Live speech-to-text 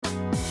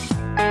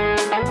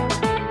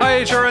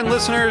HRN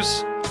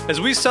listeners.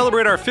 As we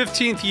celebrate our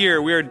 15th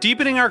year, we are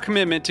deepening our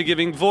commitment to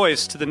giving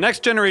voice to the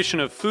next generation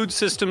of food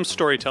systems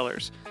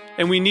storytellers,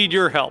 and we need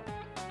your help.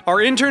 Our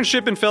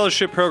internship and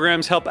fellowship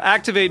programs help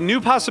activate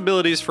new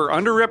possibilities for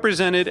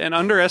underrepresented and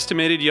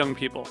underestimated young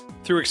people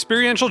through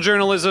experiential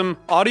journalism,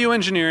 audio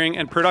engineering,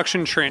 and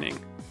production training.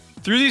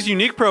 Through these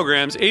unique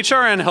programs,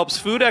 HRN helps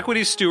food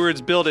equity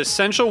stewards build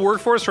essential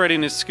workforce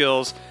readiness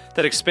skills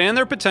that expand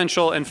their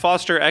potential and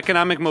foster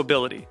economic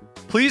mobility.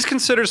 Please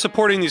consider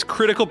supporting these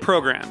critical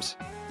programs.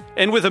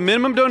 And with a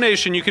minimum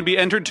donation, you can be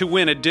entered to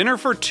win a dinner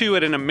for two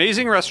at an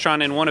amazing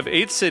restaurant in one of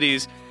 8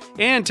 cities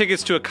and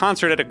tickets to a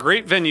concert at a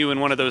great venue in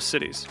one of those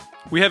cities.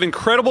 We have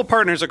incredible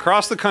partners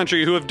across the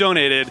country who have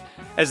donated,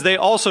 as they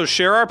also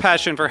share our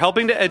passion for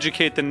helping to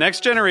educate the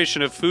next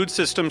generation of food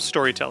systems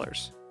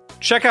storytellers.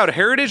 Check out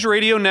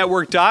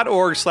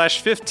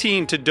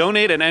heritageradionetwork.org/15 to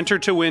donate and enter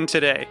to win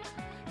today.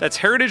 That's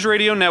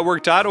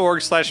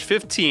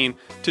heritageradionetwork.org/15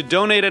 to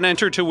donate and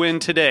enter to win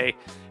today.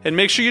 And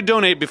make sure you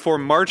donate before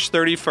March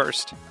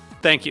 31st.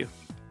 Thank you.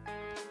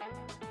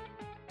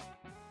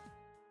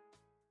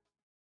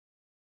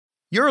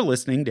 You're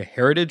listening to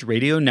Heritage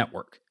Radio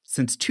Network.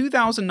 Since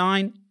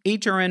 2009,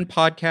 HRN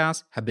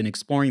podcasts have been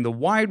exploring the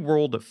wide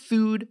world of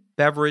food,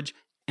 beverage,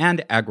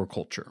 and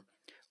agriculture.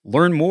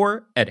 Learn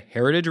more at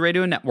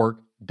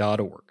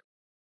heritageradionetwork.org.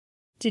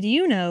 Did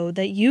you know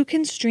that you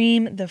can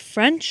stream The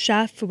French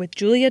Chef with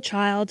Julia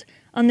Child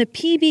on the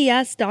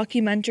PBS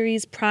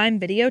Documentaries Prime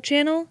Video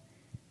channel?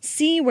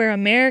 See where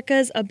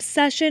America's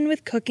obsession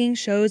with cooking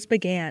shows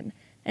began,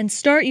 and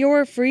start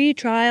your free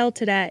trial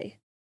today.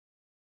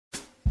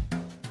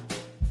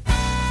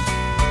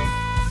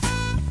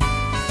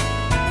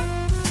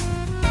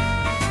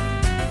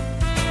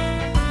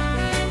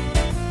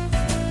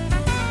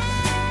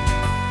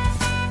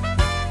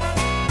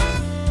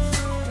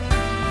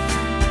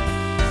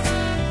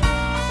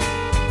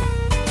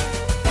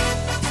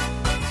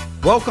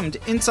 Welcome to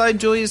Inside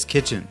Julia's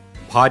Kitchen,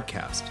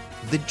 podcast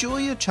of the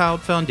Julia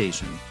Child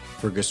Foundation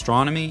for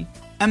Gastronomy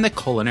and the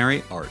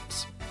Culinary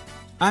Arts.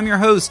 I'm your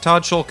host,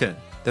 Todd Shulkin,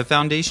 the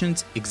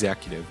Foundation's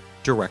Executive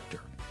Director.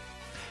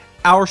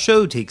 Our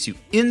show takes you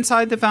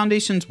inside the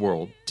Foundation's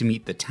world to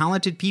meet the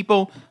talented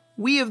people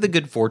we have the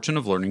good fortune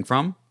of learning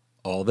from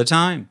all the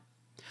time.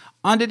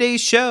 On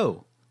today's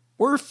show,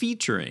 we're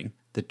featuring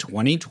the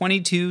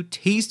 2022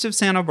 Taste of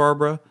Santa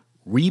Barbara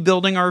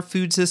Rebuilding Our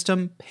Food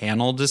System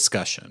panel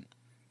discussion.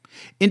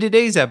 In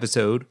today's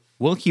episode,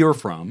 we'll hear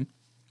from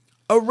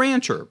a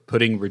rancher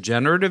putting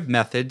regenerative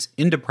methods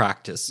into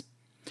practice,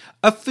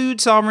 a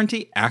food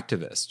sovereignty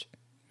activist,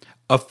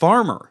 a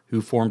farmer who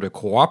formed a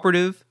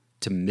cooperative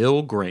to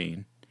mill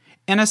grain,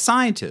 and a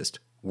scientist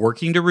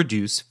working to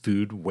reduce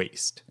food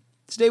waste.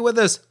 Stay with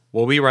us.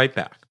 We'll be right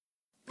back.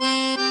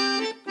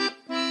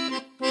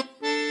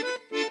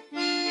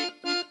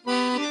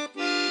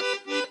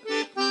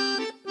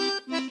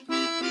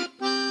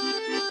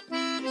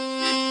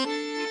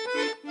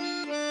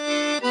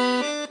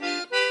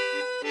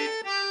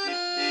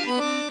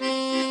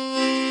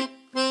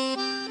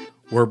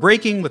 We're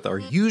breaking with our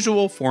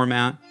usual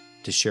format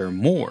to share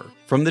more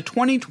from the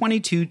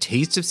 2022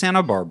 Taste of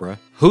Santa Barbara,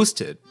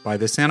 hosted by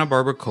the Santa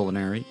Barbara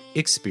Culinary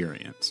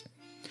Experience.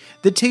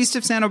 The Taste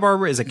of Santa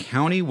Barbara is a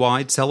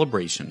county-wide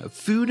celebration of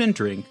food and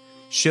drink,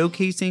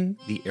 showcasing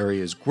the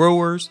area's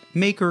growers,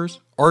 makers,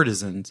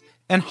 artisans,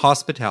 and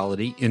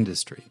hospitality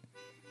industry.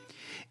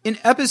 In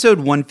episode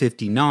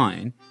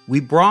 159, we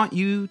brought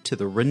you to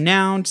the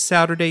renowned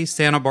Saturday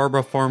Santa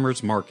Barbara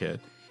Farmers Market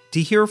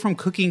to hear from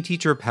cooking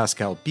teacher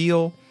Pascal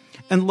Beal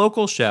and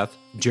local chef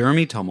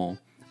Jeremy Tummel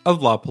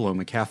of La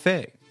Paloma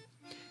Cafe.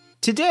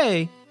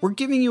 Today, we're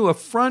giving you a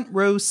front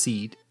row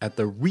seat at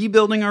the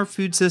Rebuilding Our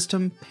Food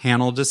System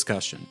panel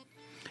discussion.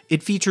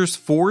 It features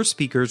 4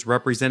 speakers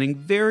representing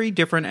very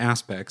different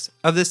aspects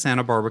of the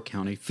Santa Barbara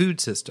County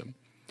food system.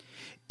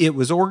 It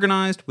was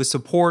organized with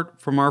support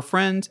from our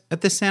friends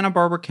at the Santa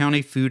Barbara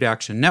County Food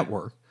Action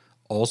Network,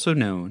 also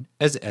known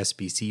as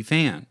SBC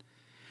FAN.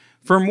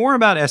 For more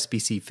about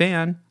SBC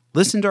FAN,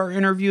 listen to our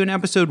interview in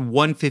episode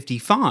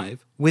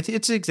 155 with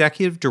its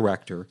executive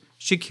director,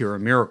 Shakira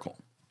Miracle.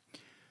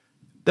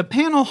 The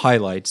panel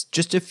highlights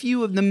just a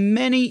few of the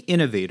many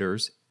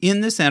innovators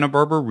in the Santa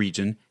Barbara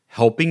region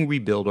helping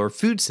rebuild our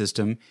food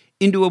system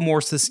into a more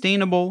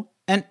sustainable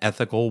and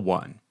ethical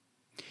one.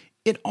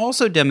 It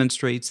also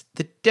demonstrates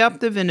the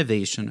depth of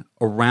innovation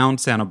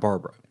around Santa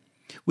Barbara,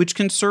 which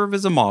can serve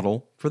as a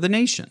model for the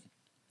nation.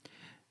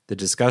 The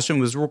discussion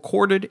was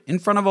recorded in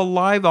front of a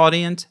live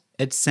audience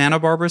at Santa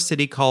Barbara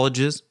City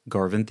College's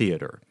Garvin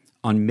Theater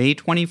on May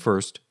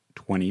 21st,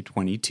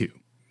 2022.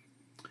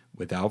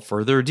 Without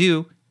further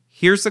ado,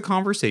 here's the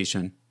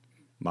conversation,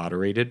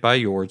 moderated by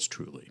yours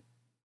truly.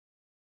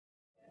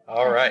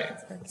 All right.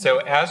 So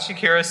as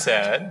Shakira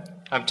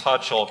said, I'm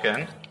Todd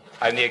Shulkin.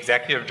 I'm the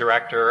Executive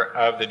Director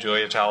of the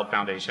Julia Child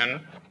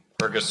Foundation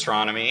for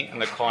Gastronomy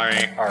and the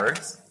Culinary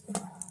Arts.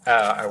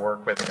 I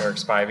work with Eric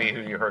Spivey,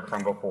 who you heard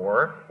from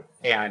before.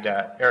 And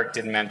Eric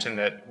did mention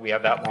that we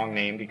have that long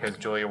name because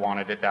Julia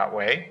wanted it that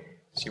way.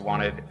 She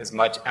wanted as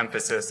much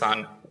emphasis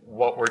on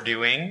what we're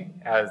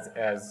doing as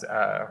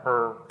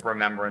her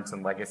remembrance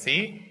and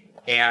legacy.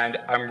 And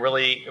I'm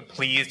really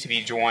pleased to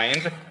be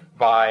joined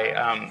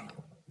by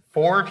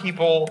 4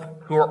 people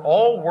who are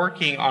all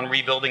working on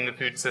rebuilding the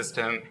food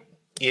system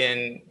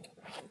in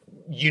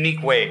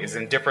unique ways,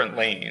 in different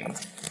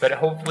lanes. But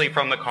hopefully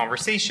from the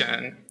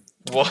conversation,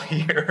 we'll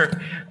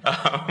hear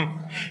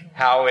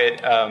how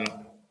it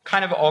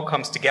kind of all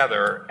comes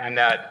together, and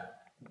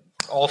that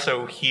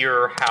also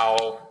hear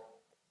how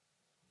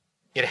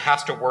it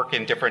has to work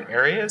in different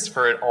areas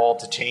for it all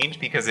to change,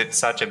 because it's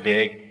such a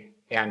big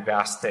and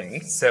vast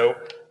thing. So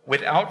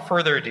without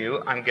further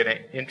ado, I'm going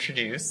to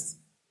introduce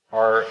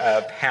our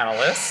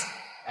panelists,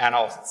 and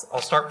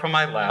I'll start from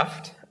my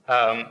left.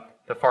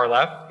 The far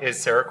left is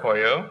Sarah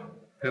Koyo,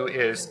 who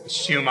is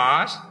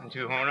Shumash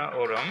Tuhona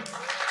Odom.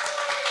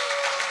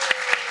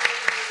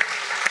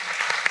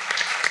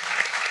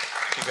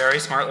 She very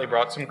smartly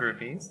brought some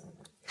groupies.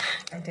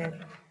 I did.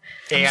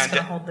 And I'm just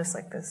going to hold this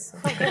like this.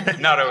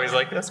 Not always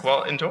like this.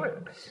 Well, enjoy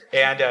it.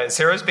 And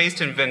Sarah's based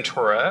in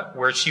Ventura,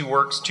 where she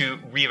works to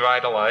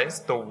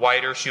revitalize the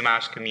wider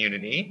Chumash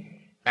community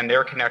and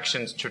their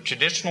connections to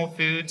traditional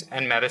foods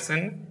and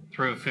medicine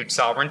through food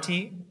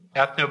sovereignty,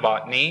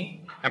 ethnobotany,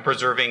 and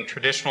preserving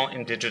traditional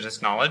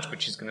indigenous knowledge,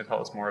 which she's going to tell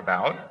us more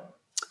about.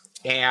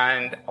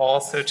 And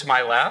also to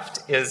my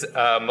left is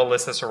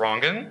Melissa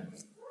Sarangan.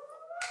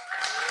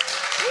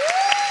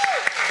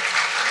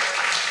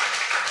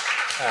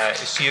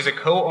 She is a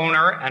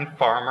co-owner and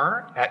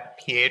farmer at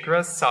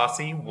Piedras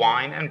Sassi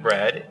Wine and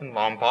Bread in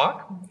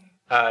Lombok.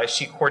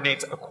 She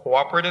coordinates a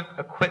cooperative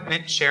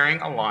equipment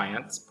sharing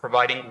alliance,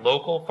 providing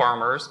local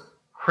farmers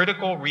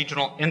critical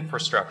regional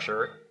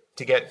infrastructure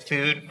to get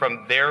food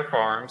from their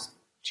farms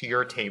to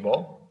your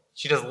table.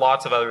 She does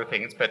lots of other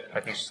things, but I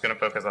think she's going to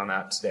focus on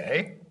that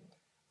today.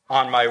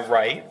 On my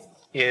right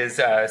is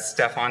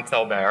Stéphane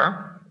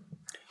Selbert.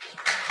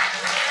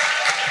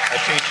 I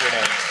changed your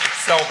name.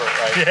 It's Selbert,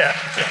 right? Yeah.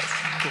 Yes.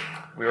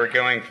 We were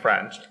going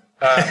French.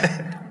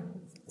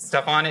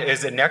 Stéphane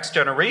is a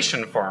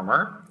next-generation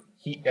farmer.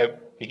 He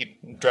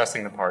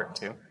dressing the part,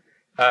 too.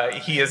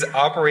 He is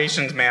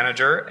operations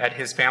manager at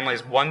his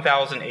family's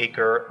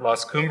 1,000-acre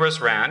Las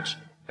Cumbres Ranch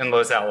in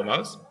Los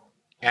Alamos.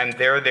 And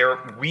they're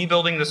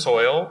rebuilding the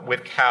soil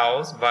with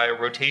cows via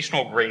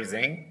rotational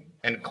grazing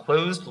and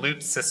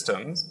closed-loop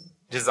systems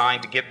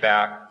designed to give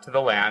back to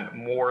the land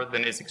more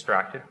than is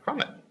extracted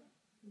from it.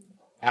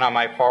 And on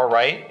my far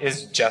right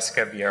is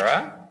Jessica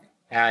Vieira,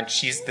 and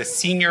she's the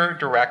Senior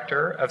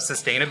Director of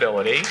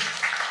Sustainability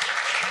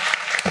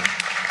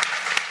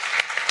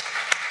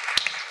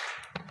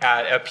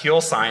at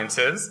Apeel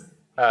Sciences,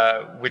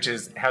 which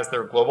has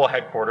their global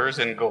headquarters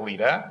in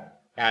Goleta.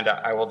 And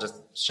I will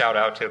just shout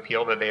out to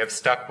Apeel that they have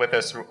stuck with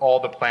us through all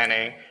the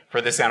planning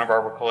for the Santa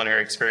Barbara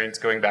Culinary Experience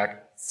going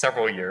back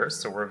several years,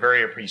 so we're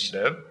very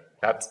appreciative.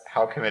 That's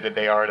how committed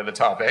they are to the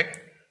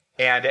topic.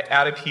 And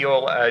at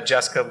Apeel,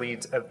 Jessica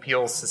leads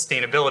Apeel's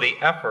sustainability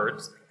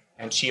efforts,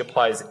 and she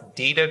applies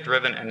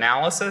data-driven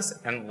analysis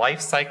and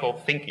life cycle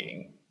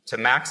thinking to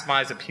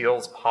maximize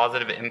Apeel's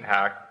positive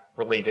impact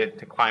related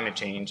to climate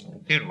change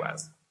and food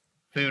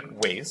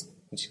waste.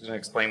 And she's going to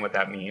explain what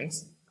that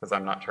means, because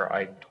I'm not sure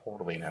I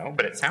totally know,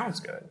 but it sounds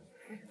good.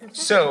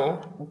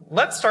 So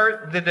let's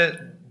start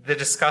the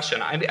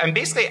discussion. I'm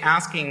basically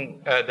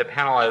asking the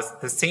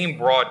panelists the same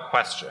broad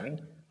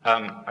question.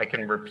 I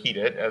can repeat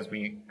it as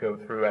we go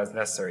through as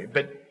necessary.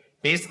 But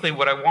basically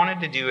what I wanted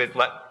to do is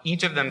let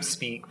each of them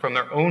speak from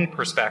their own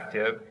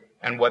perspective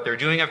and what they're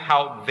doing, of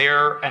how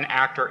they're an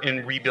actor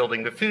in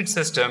rebuilding the food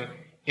system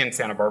in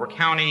Santa Barbara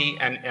County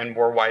and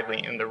more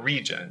widely in the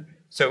region.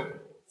 So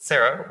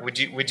Sarah,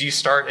 would you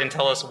start and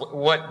tell us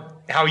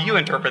how you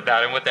interpret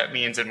that and what that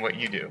means and what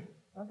you do?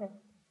 Okay.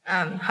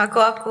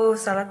 Hako aku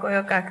salah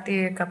koyo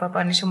kakti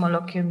kapapani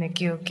shumolokyu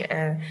nekyu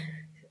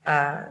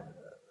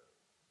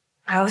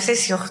I always say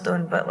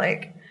siochtun, but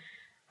like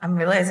I'm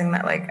realizing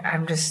that like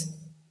I'm just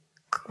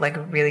like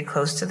really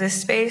close to this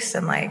space,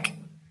 and like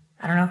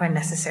I don't know if I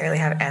necessarily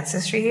have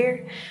ancestry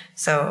here.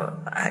 So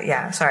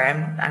yeah, sorry,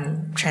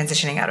 I'm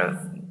transitioning out of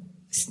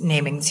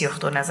naming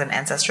Siochtun as an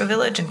ancestral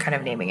village and kind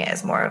of naming it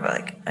as more of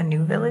a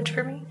new village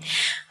for me.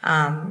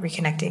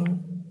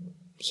 Reconnecting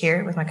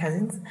here with my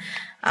cousins.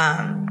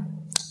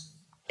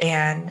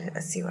 And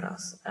let's see what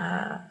else.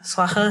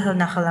 Swachel hil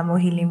nachalamu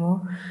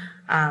hilimu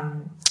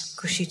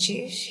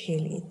kushichish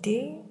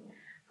hiliti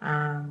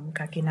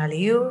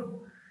kakinaliu.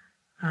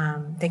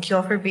 Thank you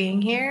all for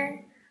being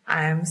here.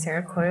 I'm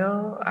Sarah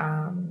Koyo,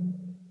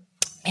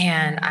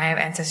 and I have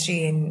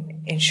ancestry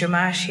in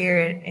Chumash here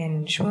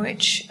in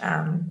Shmuich,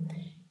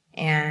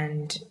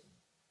 and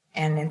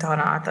in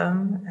Tohono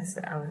O'odham,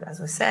 as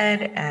was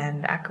said,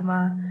 and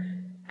Acoma,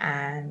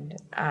 and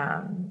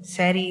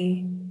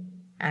Seri,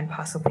 and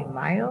possibly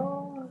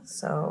Mayo.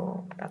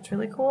 So that's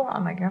really cool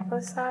on my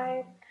grandpa's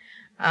side.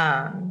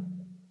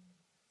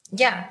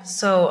 Yeah,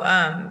 so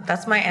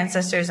that's my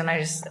ancestors, and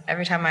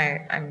every time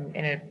I'm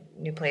in a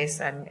new place,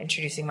 I'm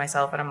introducing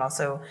myself, and I'm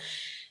also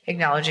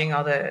acknowledging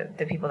all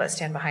the people that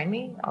stand behind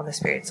me, all the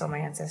spirits, all my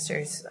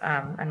ancestors,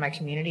 and my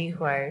community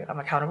who I'm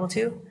accountable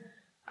to.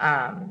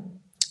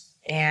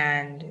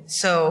 And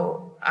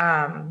so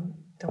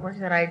the work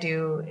that I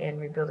do in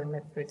rebuilding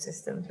the food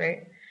systems,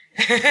 right?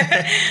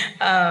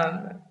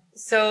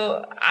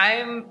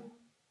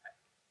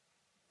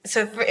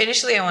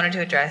 Initially I wanted to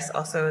address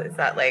also is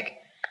that like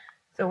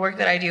the work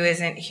that I do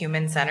isn't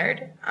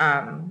human-centered,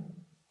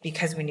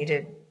 because we need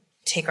to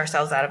take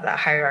ourselves out of that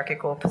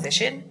hierarchical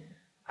position,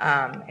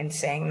 and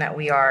saying that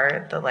we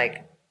are the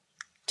like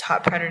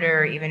top predator,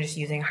 or even just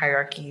using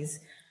hierarchies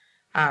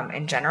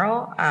in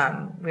general.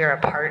 We are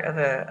a part of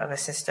a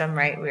system,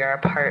 right? We are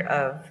a part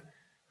of,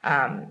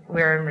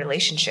 we're in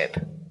relationship.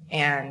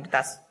 And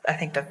that's, I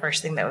think, the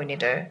first thing that we need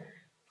to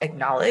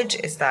acknowledge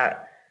is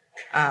that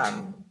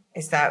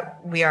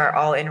we are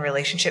all in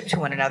relationship to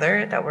one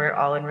another, that we're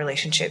all in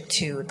relationship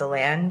to the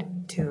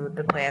land, to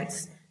the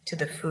plants, to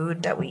the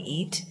food that we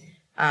eat.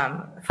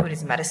 Food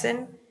is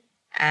medicine,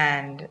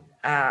 and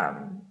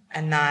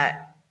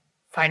that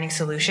finding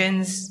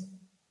solutions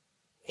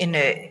in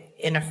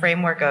a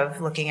framework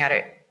of looking at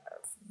it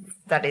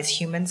that is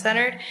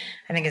human-centered,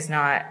 I think is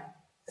not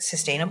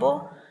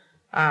sustainable,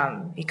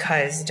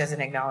 because it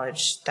doesn't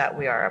acknowledge that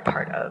we are a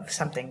part of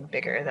something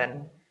bigger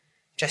than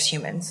just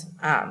humans.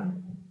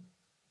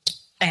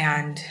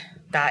 And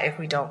that if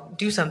we don't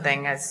do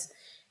something as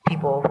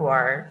people who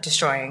are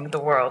destroying the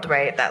world,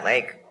 right, that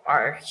like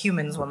our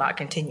humans will not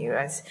continue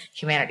as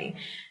humanity.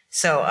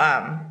 So,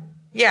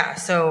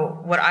 so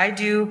what I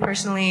do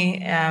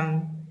personally,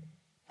 and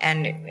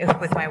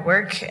with my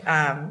work,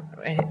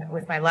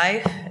 with my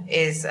life,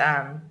 is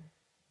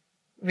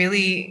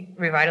really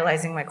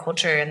revitalizing my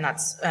culture. And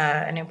that's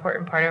an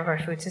important part of our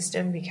food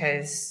system,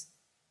 because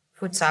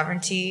food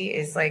sovereignty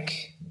is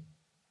like,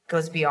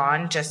 goes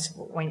beyond just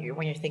when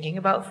you're thinking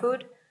about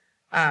food.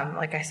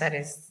 Like I said,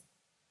 is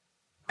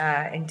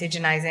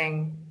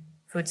indigenizing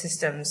food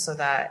systems so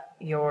that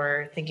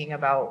you're thinking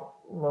about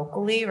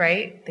locally,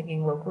 right?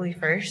 Thinking locally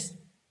first.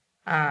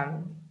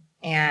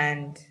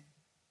 And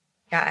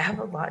yeah, I have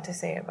a lot to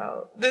say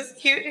about this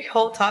huge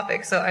whole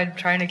topic, so I'm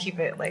trying to keep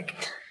it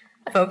like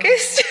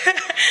focused.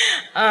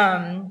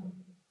 I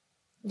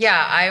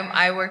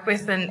work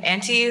with an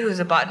auntie who's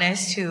a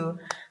botanist who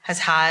has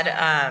had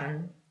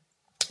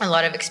a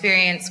lot of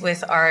experience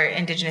with our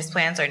indigenous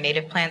plants, our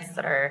native plants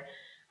that are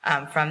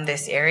from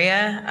this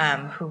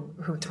area,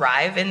 who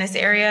thrive in this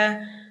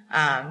area,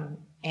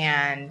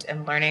 and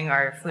am learning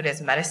our food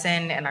as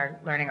medicine and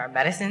learning our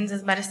medicines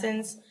as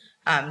medicines,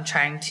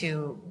 trying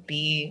to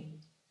be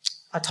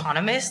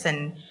autonomous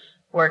and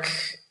work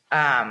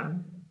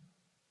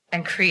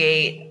and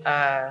create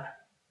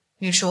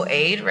mutual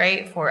aid,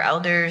 right, for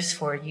elders,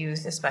 for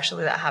youth,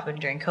 especially that happened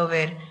during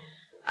COVID,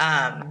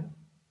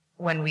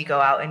 when we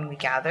go out and we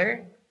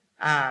gather,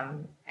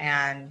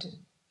 and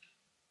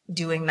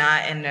doing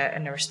that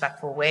in a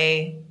respectful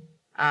way,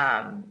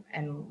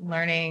 and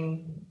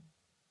learning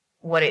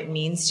what it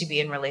means to be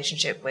in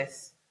relationship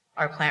with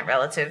our plant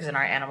relatives and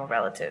our animal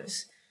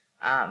relatives,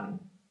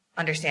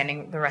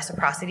 understanding the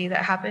reciprocity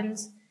that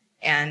happens,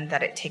 and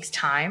that it takes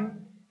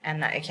time,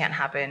 and that it can't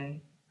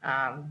happen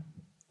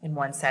in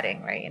one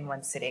setting, right? In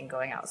one sitting,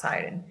 going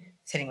outside and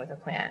sitting with a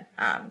plant,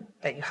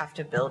 that you have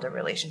to build a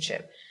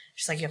relationship,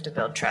 just like you have to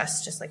build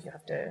trust, just like you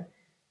have to,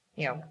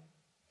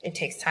 it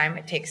takes time.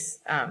 It takes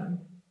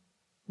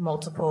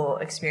multiple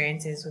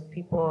experiences with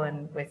people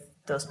and with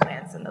those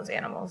plants and those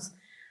animals.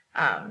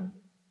 That's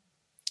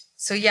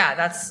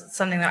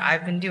something that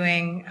I've been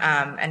doing.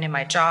 And in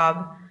my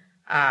job,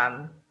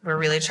 we're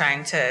really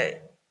trying to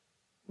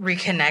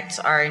reconnect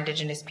our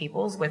indigenous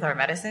peoples with our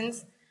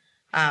medicines.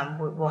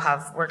 We'll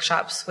have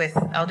workshops with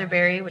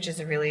elderberry, which is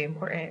a really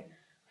important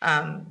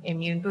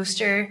immune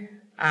booster.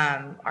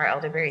 Our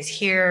elderberries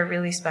here are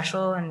really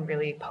special and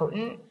really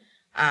potent.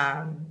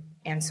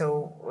 And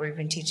so we've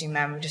been teaching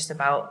them just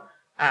about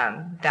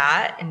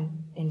that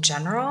in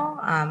general.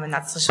 And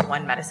that's just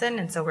one medicine.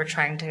 And so we're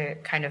trying to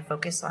kind of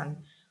focus on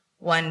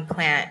one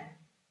plant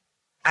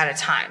at a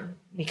time,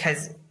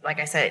 because like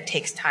I said, it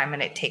takes time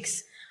and it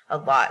takes a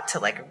lot to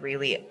like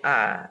really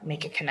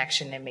make a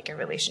connection and make a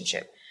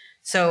relationship.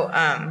 So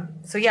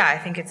I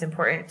think it's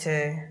important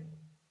to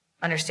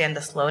understand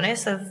the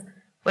slowness of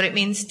what it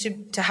means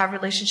to have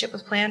relationship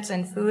with plants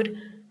and food.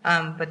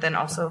 But then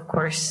also, of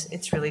course,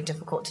 it's really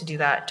difficult to do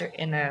that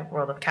in a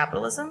world of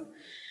capitalism.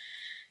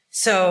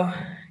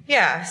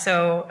 I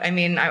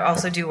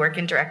also do work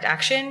in direct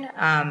action,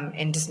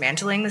 in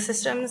dismantling the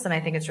systems. And I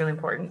think it's really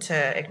important to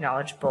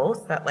acknowledge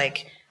both, that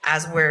like,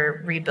 as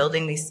we're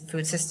rebuilding these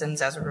food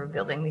systems, as we're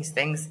rebuilding these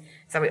things,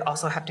 is that we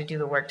also have to do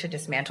the work to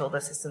dismantle the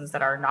systems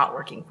that are not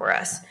working for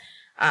us.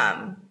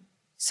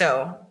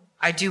 So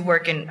I do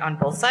work on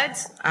both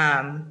sides.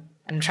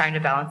 I'm trying to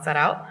balance that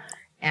out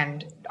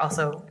and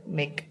also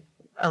make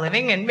a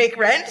living and make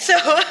rent. So,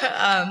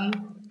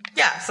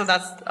 so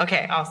that's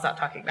okay. I'll stop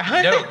talking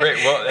now. No, great.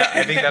 Well,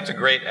 I think that's a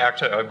great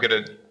action. I'm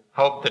going to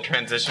help the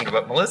transition to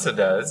what Melissa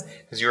does,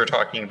 because you were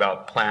talking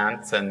about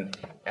plants and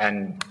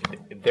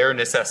their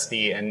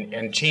necessity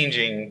and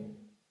changing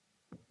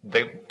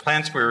the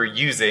plants we were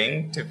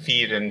using to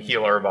feed and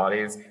heal our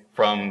bodies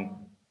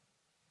from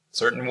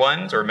certain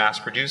ones or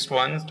mass-produced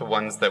ones to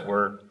ones that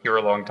were here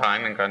a long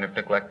time and kind of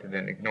neglected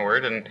and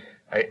ignored. And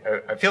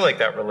I feel like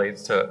that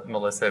relates to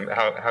Melissa,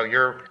 how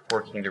you're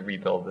working to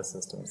rebuild the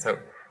system. So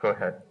go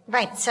ahead.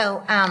 Right.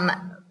 So I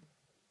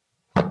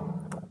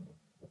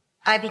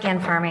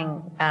began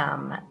farming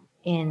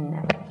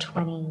in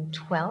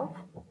 2012,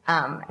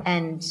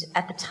 and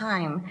at the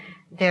time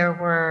there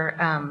were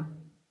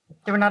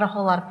not a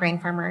whole lot of grain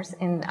farmers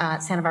in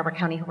Santa Barbara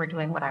County who were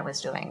doing what I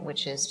was doing,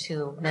 which is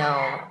to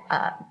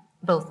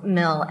both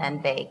mill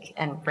and bake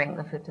and bring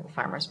the food to the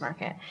farmers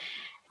market.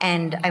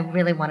 And I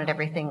really wanted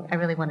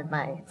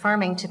my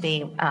farming to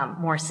be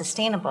more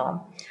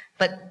sustainable,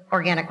 but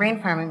organic grain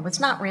farming was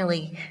not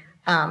really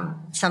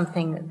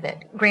something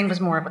that grain was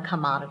more of a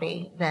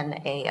commodity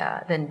than a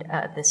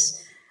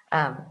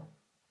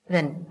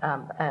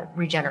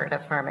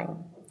regenerative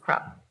farming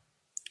crop.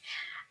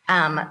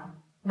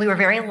 We were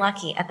very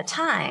lucky at the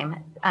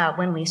time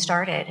when we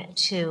started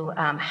to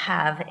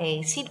have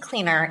a seed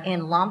cleaner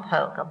in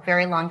Lompoc, a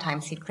very long time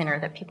seed cleaner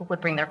that people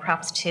would bring their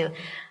crops to,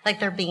 like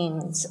their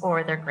beans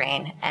or their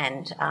grain,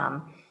 and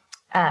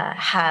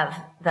have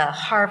the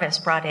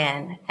harvest brought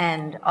in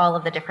and all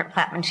of the different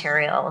plant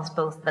materials,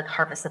 both the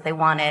harvest that they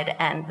wanted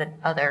and the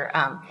other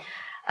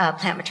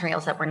plant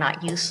materials that were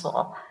not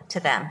useful to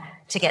them,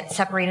 to get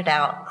separated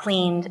out,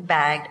 cleaned,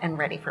 bagged, and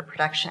ready for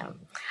production.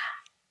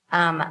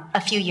 A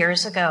few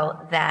years ago,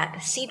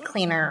 that seed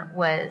cleaner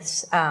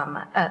was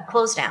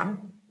closed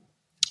down.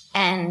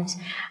 And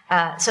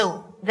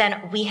so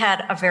then we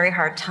had a very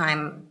hard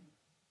time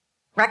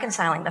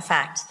reconciling the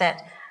fact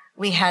that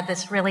we had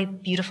this really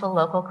beautiful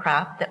local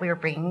crop that we were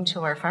bringing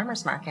to our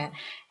farmers market,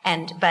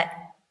 but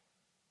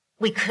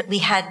we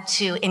had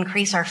to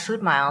increase our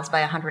food miles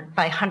by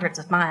hundreds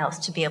of miles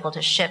to be able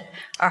to ship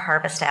our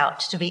harvest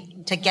out,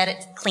 to get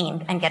it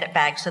cleaned and get it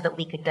bagged so that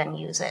we could then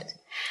use it.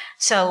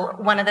 So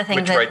one of the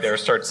things which right there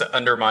starts to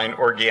undermine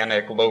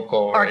organic,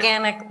 local,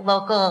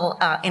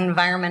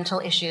 environmental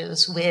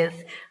issues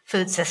with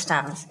food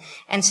systems.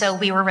 And so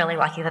we were really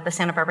lucky that the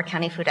Santa Barbara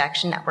County Food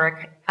Action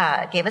Network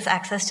gave us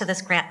access to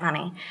this grant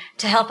money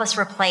to help us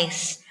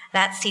replace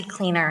that seed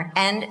cleaner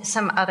and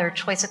some other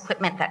choice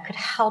equipment that could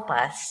help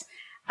us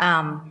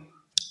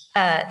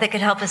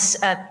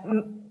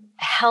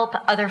help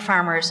other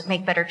farmers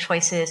make better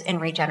choices in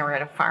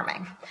regenerative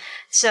farming.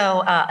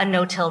 So a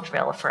no-till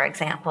drill, for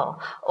example,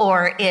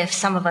 or if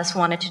some of us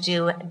wanted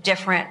to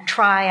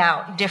try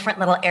out different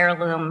little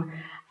heirloom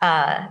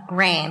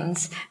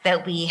grains,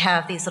 that we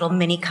have these little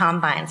mini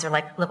combines or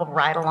like little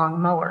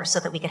ride-along mowers so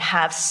that we could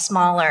have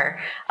smaller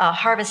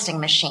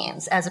harvesting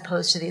machines as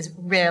opposed to these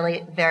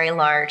really very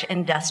large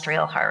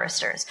industrial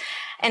harvesters.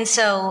 And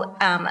so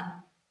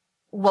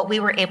what we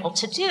were able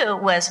to do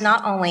was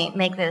not only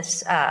make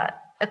this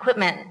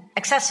equipment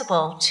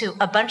accessible to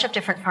a bunch of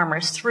different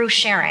farmers through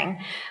sharing,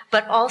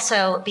 but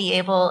also be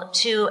able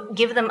to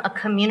give them a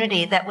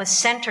community that was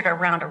centered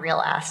around a real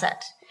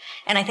asset.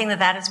 And I think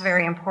that is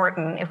very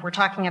important if we're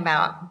talking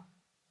about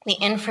the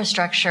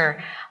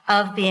infrastructure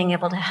of being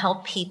able to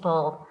help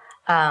people,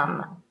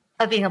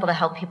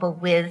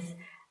 with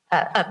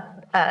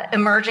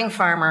emerging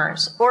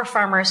farmers or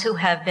farmers who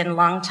have been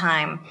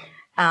long-time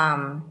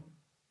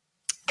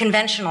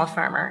conventional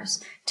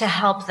farmers, to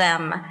help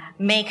them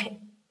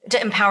to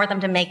empower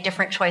them to make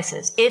different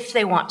choices if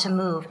they want to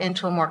move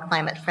into a more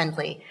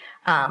climate-friendly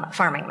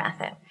farming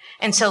method.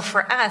 And so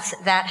for us,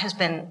 that has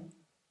been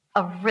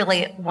a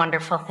really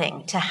wonderful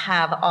thing to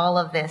have all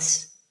of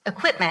this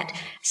equipment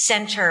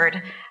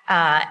centered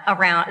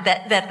around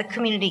that the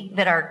community,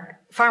 that our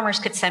farmers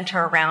could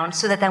center around,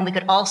 so that then we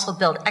could also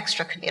build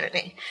extra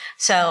community.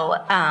 So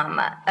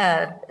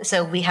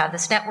so we have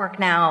this network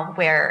now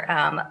where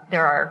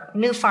there are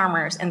new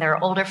farmers and there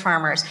are older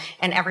farmers,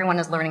 and everyone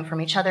is learning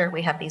from each other.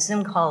 We have these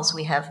Zoom calls,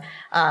 we have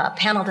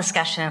panel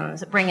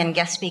discussions, bring in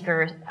guest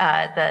speakers.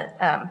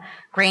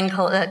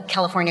 The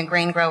California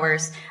Grain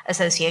Growers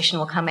Association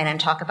will come in and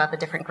talk about the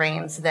different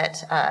grains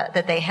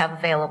that they have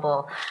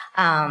available,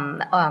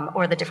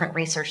 or the different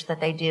research that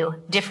they do.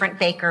 Different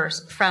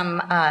bakers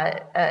from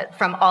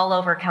all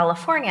over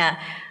California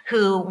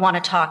who want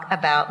to talk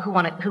about, who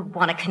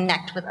want to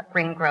connect with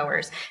grain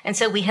growers. And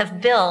so we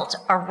have built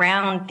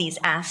around these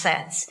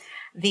assets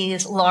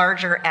these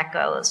larger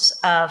echoes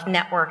of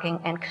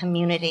networking and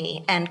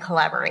community and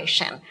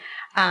collaboration,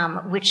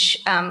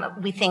 which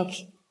we think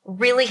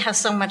really has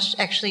so much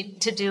actually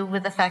to do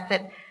with the fact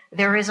that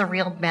there is a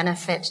real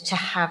benefit to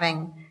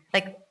having,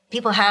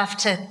 people have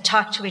to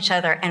talk to each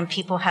other and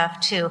people have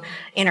to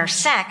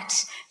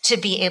intersect to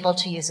be able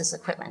to use this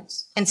equipment.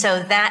 And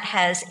so that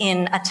has,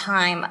 in a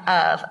time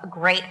of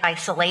great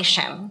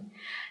isolation,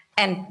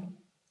 and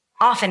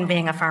often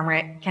being a farmer,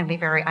 it can be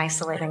very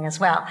isolating as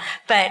well,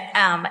 but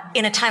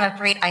in a time of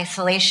great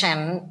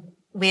isolation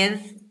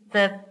with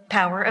the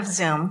power of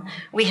Zoom,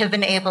 we have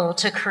been able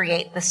to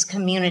create this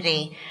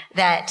community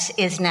that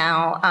is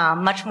now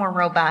much more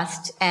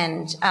robust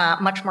and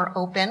much more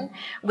open,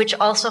 which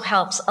also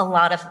helps a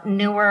lot of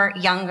newer,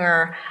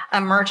 younger,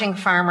 emerging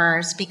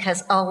farmers,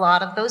 because a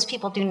lot of those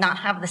people do not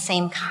have the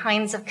same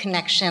kinds of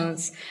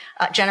connections,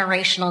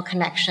 generational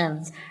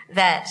connections,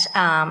 that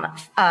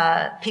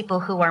people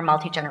who are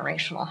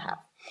multi-generational have.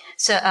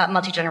 So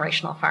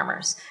multi-generational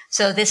farmers.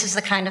 So this is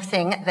the kind of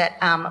thing that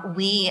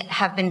we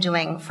have been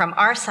doing from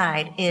our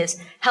side,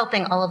 is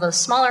helping all of those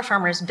smaller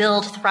farmers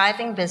build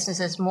thriving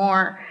businesses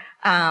more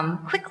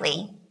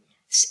quickly,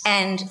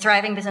 and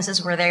thriving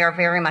businesses where they are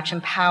very much in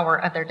power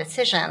of their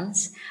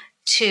decisions,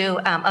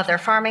 of their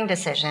farming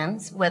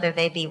decisions, whether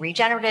they be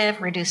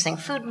regenerative, reducing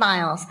food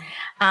miles,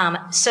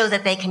 so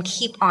that they can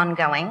keep on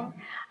going.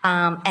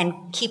 And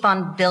keep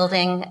on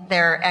building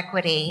their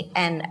equity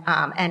and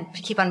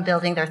keep on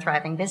building their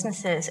thriving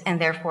businesses, and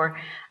therefore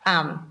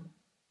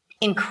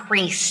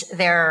increase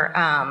their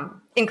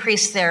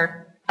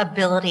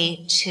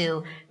ability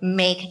to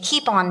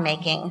keep on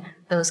making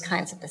those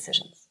kinds of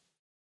decisions.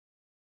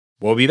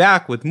 We'll be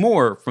back with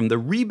more from the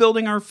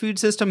Rebuilding Our Food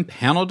System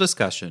panel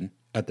discussion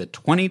at the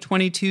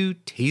 2022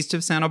 Taste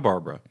of Santa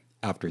Barbara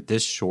after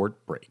this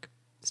short break.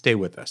 Stay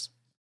with us.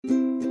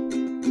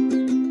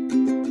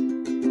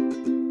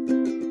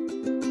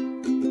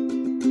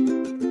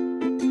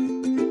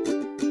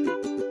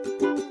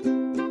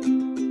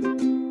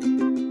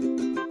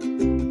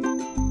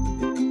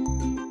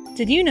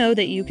 Did you know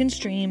that you can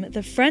stream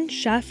The French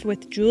Chef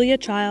with Julia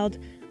Child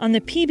on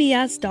the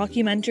PBS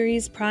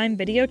Documentaries Prime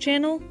Video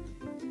channel?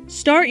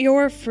 Start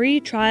your free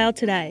trial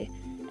today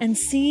and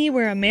see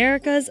where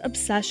America's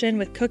obsession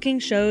with cooking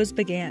shows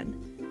began,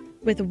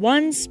 with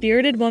one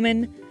spirited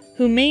woman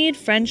who made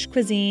French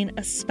cuisine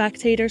a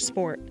spectator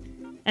sport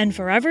and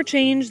forever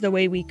changed the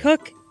way we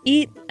cook,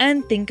 eat,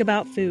 and think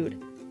about food.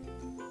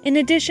 In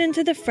addition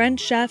to The French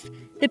Chef,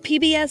 the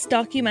PBS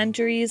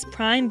Documentaries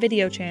Prime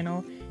Video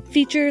channel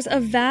features a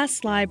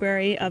vast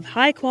library of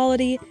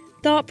high-quality,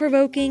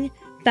 thought-provoking,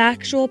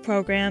 factual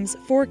programs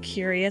for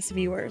curious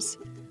viewers,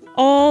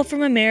 all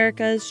from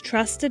America's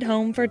trusted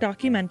home for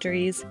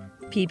documentaries,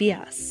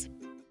 PBS.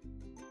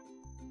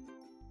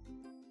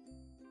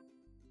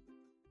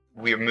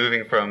 We're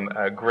moving from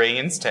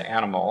grains to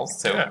animals,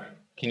 so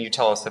can you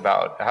tell us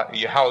about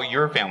how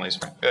your family's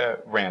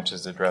ranch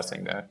is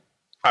addressing that?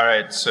 All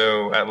right,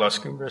 so at Las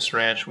Cumbres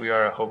Ranch, we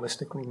are a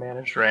holistically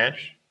managed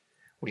ranch.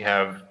 We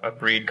have a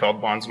breed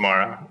called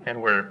Bonsmara,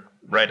 and we're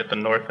right at the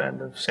north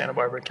end of Santa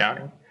Barbara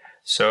County.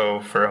 So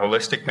for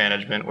holistic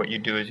management, what you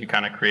do is you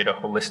kind of create a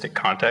holistic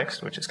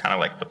context, which is kind of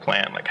like the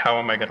plan, like how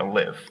am I going to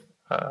live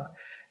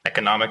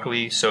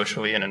economically,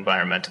 socially, and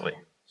environmentally.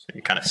 So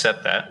you kind of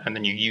set that, and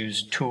then you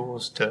use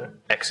tools to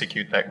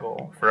execute that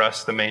goal. For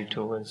us, the main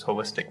tool is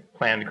holistic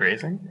planned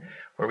grazing,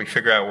 where we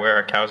figure out where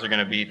our cows are going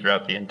to be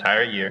throughout the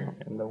entire year.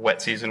 In the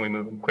wet season, we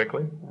move them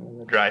quickly, and in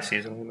the dry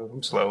season, we move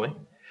them slowly.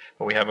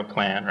 But we have a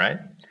plan, right?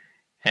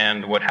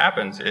 And what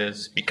happens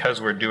is,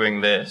 because we're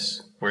doing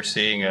this, we're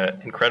seeing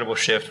an incredible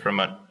shift from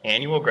an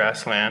annual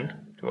grassland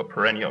to a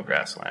perennial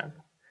grassland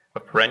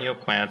of perennial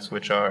plants,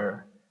 which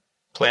are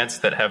plants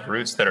that have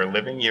roots that are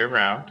living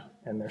year-round,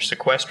 and they're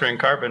sequestering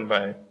carbon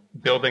by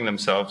building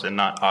themselves and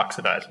not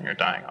oxidizing or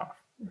dying off.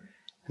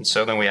 And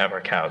so then we have our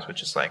cows,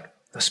 which is like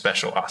the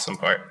special, awesome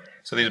part.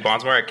 So these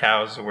Bonsmara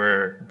cows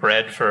were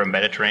bred for a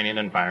Mediterranean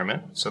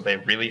environment, so they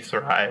really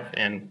thrive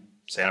in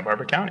Santa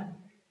Barbara County.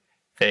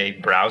 They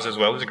browse as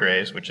well as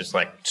graze, which is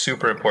like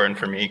super important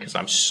for me because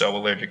I'm so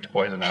allergic to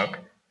poison oak.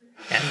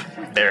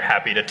 And they're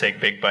happy to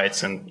take big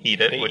bites and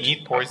eat it. They which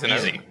eat poison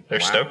easy. oak? They're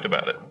Wow. stoked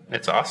about it.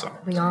 It's awesome.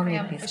 We all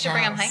need these We should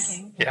bring them cows.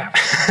 hiking. Yeah.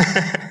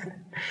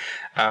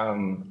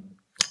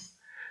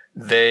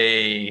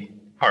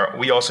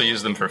 We also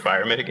use them for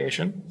fire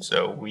mitigation.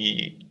 So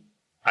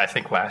I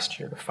think last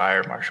year the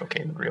fire marshal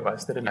came and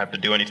realized they didn't have to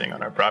do anything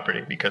on our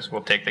property because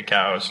we'll take the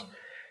cows,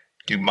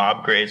 do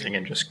mob grazing,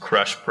 and just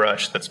crush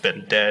brush that's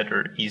been dead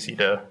or easy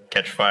to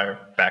catch fire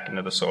back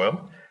into the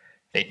soil.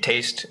 They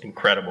taste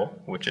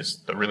incredible, which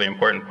is the really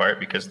important part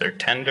because they're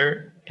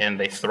tender and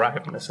they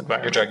thrive in this You're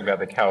environment. talking about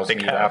the cows' The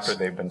meat cows. after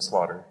they've been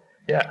slaughtered.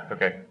 Yeah.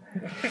 Okay.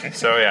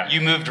 So yeah.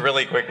 You moved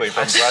really quickly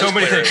from so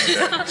many brush things.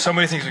 clearing. So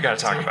many things we got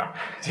to talk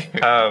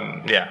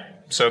about. Yeah.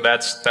 So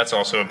that's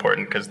also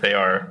important because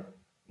they're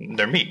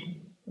meat.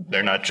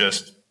 They're not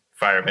just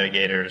fire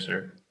mitigators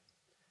or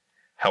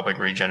helping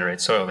regenerate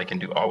soil. They can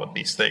do all of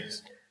these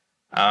things.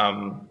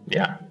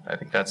 Yeah, I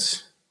think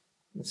that's.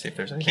 Let's see if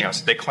there's anything else.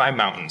 They climb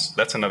mountains.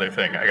 That's another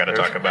thing I got to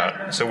talk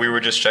about. So we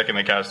were just checking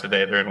the cows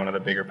today. They're in one of the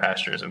bigger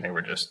pastures, and they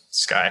were just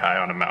sky high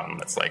on a mountain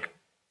that's like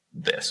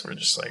this. We're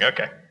just like,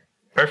 okay,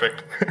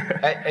 perfect.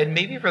 And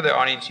maybe for the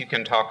audience, you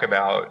can talk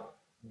about,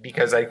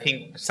 because I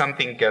think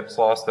something gets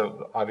lost.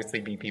 There'll obviously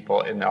be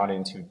people in the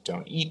audience who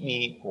don't eat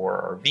meat or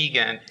are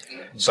vegan.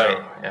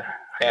 So,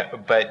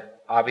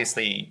 But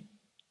obviously,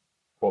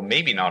 well,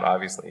 maybe not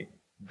obviously,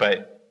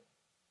 but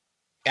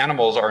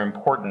animals are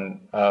important,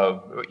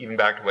 even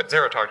back to what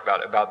Sarah talked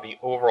about the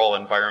overall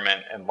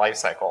environment and life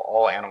cycle.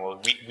 All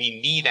animals,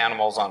 we need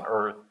animals on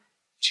Earth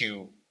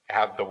to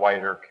have the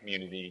wider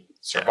community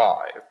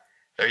survive. Yeah.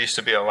 There used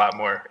to be a lot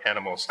more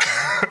animals.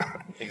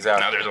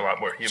 Exactly. Now there's a lot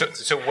more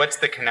humans. So what's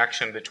the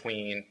connection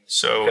between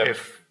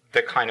if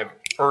the kind of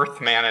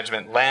earth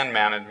management, land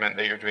management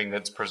that you're doing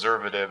that's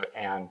preservative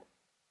and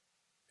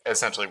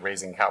essentially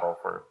raising cattle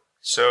for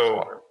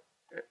slaughter?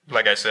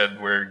 Like I said,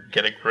 we're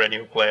getting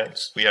perennial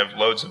plants. We have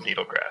loads of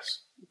needle grass,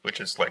 which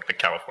is like the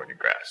California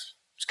grass.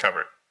 It's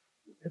covered.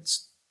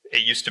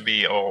 It used to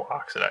be all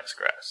oxidized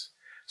grass.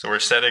 So we're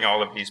setting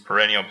all of these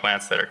perennial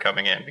plants that are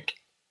coming in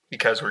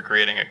because we're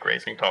creating a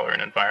grazing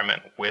tolerant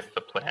environment with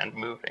the plant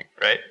moving,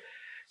 right?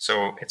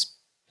 So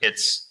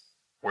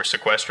we're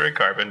sequestering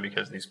carbon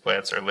because these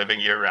plants are living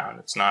year round.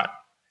 It's not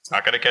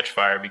going to catch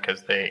fire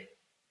because they're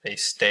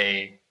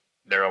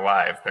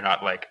alive. They're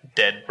not like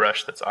dead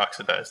brush that's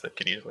oxidized that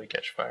can easily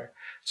catch fire.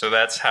 So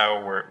that's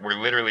how we're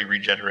literally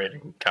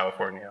regenerating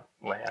California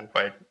land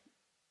by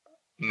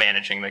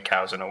managing the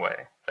cows in a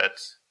way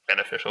that's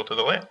beneficial to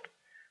the land.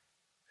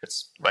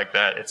 It's like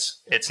that.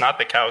 It's not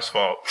the cow's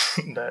fault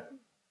that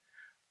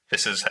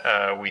this is,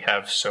 we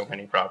have so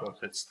many problems.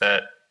 It's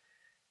that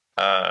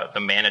the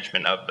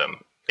management of them.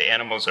 The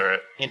animals are an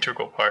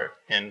integral part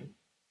in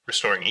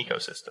restoring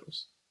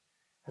ecosystems.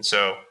 And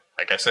so,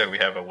 like I said, we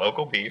have a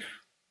local beef,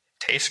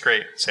 tastes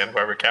great in Santa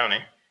Barbara County,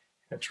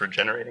 and it's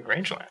regenerating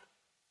rangeland.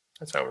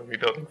 That's how we're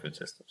rebuilding food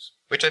systems.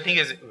 Which I think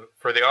is,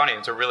 for the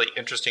audience, a really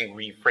interesting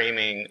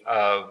reframing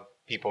of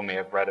people may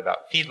have read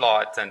about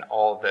feedlots and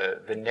all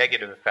the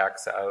negative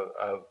effects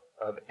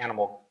of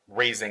animal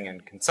raising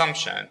and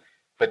consumption.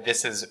 But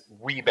this is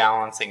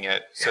rebalancing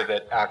it so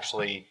that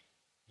actually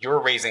you're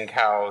raising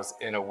cows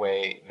in a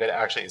way that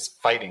actually is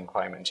fighting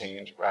climate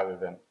change rather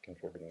than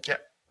contributing. Yeah,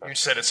 you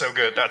said it so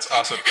good. That's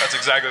awesome. That's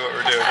exactly what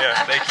we're doing.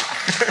 Yeah, thank you.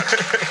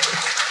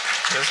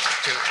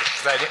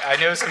 I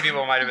know some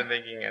people might have been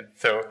thinking it,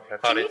 so I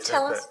thought Can you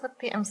tell us what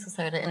I'm so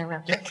sorry to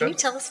interrupt. Yeah, Can you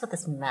tell us what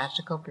this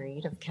magical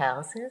breed of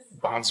cows is?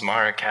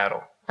 Bonsmara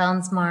cattle.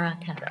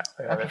 Bonsmara cattle.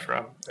 Yeah,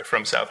 they're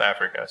from South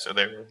Africa, so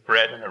they were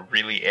bred in a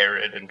really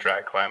arid and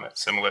dry climate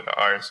similar to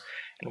ours.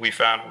 And we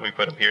found when we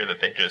put them here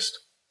that they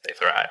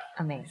thrive.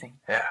 Amazing.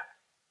 Yeah.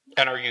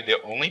 And are you the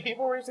only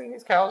people raising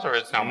these cows, or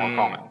it's now more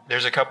common?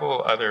 There's a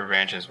couple other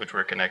ranches which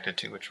we're connected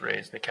to which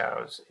raise the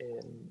cows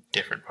in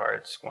different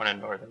parts. One in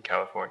Northern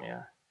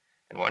California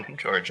and one in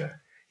Georgia.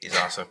 He's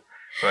awesome.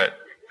 But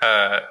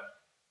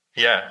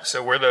yeah,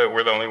 so we're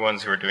the only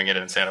ones who are doing it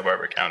in Santa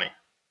Barbara County.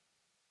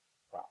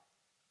 Wow.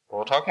 Well,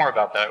 we'll talk more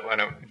about that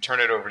when I turn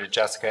it over to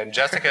Jessica. And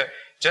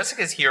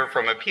Jessica's here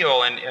from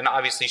Appeal, and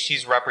obviously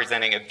she's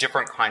representing a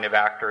different kind of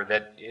actor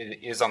that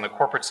is on the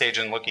corporate stage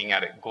and looking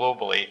at it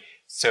globally.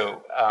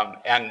 So,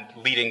 and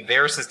leading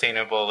their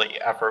sustainability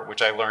effort, which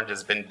I learned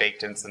has been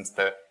baked in since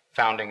the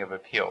founding of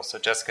Appeal. So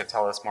Jessica,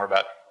 tell us more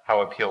about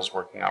how Appeal's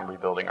working on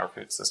rebuilding our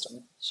food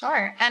system.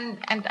 Sure. And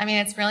I mean,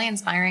 it's really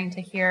inspiring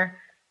to hear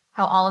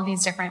how all of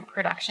these different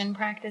production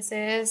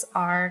practices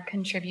are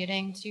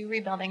contributing to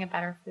rebuilding a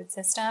better food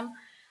system.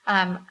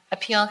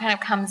 Appeal kind of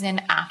comes in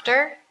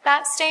after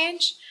that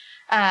stage.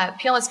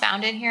 Appeal was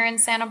founded here in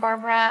Santa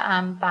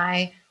Barbara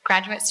by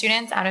graduate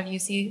students out of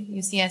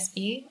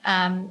UCSB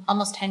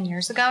almost 10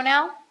 years ago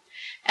now.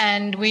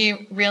 And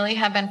we really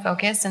have been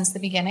focused since the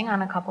beginning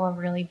on a couple of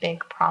really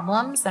big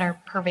problems that are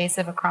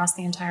pervasive across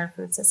the entire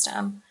food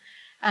system.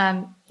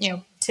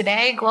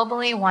 Today,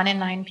 globally, 1 in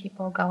 9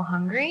 people go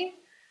hungry,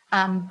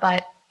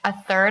 but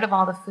a third of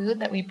all the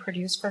food that we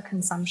produce for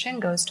consumption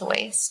goes to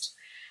waste.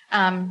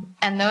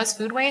 And those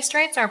food waste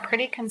rates are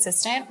pretty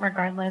consistent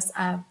regardless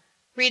of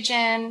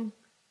region,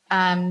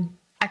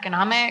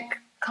 economic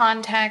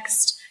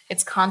context.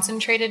 It's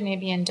concentrated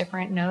maybe in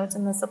different nodes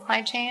in the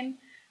supply chain,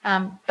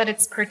 but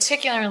it's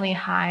particularly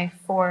high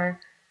for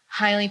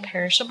highly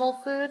perishable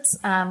foods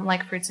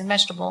like fruits and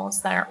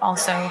vegetables that are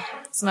also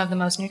some of the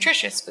most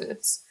nutritious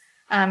foods.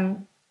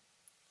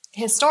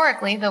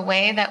 Historically, the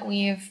way that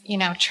we've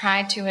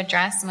tried to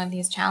address some of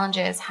these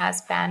challenges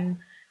has been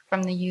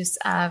from the use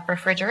of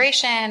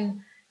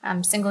refrigeration,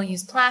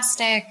 single-use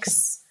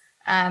plastics,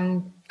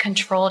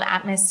 controlled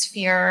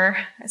atmosphere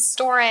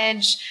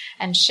storage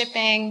and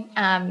shipping.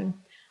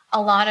 A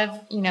lot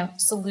of,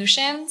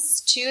 solutions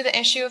to the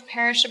issue of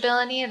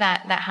perishability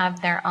that have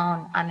their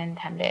own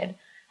unintended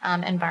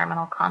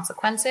environmental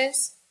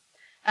consequences.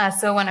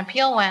 So when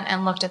Appeal went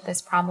and looked at this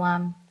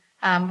problem,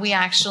 we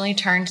actually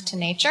turned to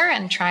nature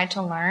and tried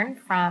to learn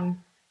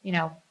from,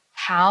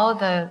 how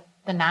the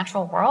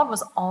natural world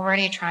was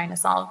already trying to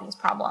solve these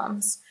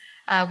problems.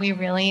 We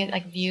really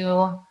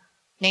view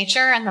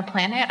nature and the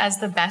planet as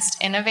the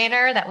best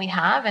innovator that we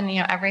have, and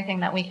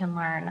everything that we can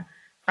learn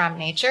from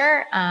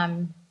nature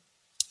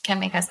can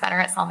make us better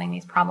at solving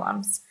these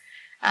problems.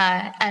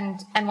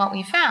 And what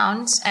we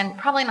found, and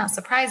probably not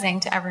surprising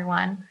to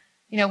everyone,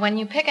 when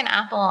you pick an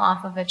apple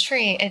off of a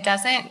tree, it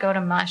doesn't go to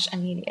mush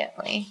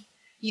immediately.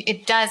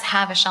 It does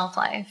have a shelf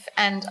life,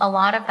 and a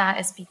lot of that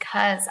is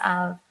because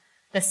of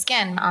the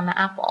skin on the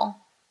apple.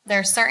 There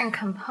are certain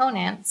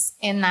components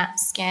in that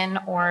skin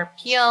or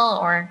peel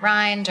or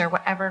rind or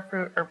whatever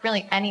fruit or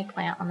really any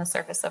plant on the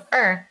surface of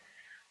Earth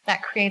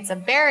that creates a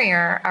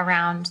barrier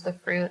around the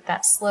fruit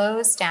that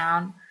slows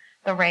down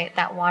the rate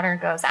that water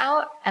goes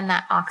out and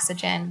that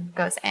oxygen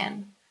goes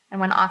in. And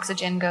when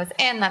oxygen goes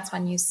in, that's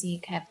when you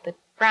see kind of the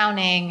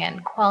browning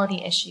and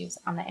quality issues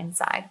on the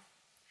inside.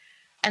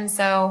 And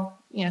so,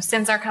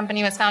 since our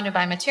company was founded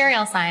by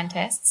material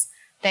scientists,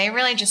 they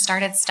really just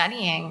started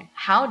studying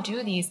how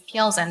do these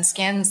peels and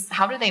skins,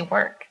 how do they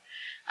work?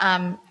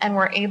 And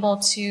we're able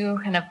to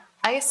kind of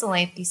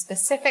isolate the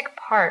specific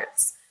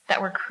parts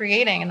that we're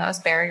creating those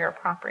barrier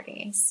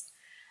properties.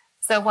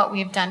 So what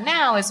we've done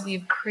now is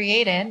we've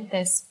created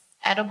this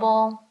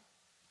edible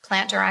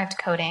plant-derived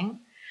coating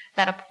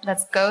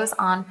that goes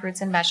on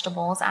fruits and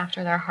vegetables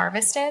after they're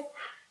harvested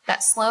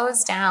that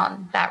slows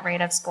down that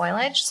rate of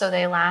spoilage so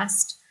they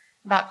last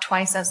about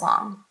twice as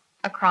long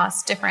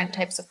across different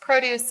types of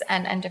produce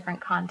and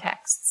different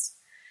contexts.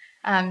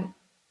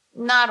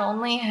 Not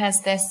only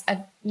has this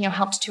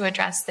helped to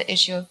address the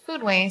issue of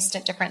food waste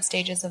at different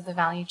stages of the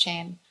value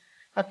chain,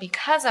 but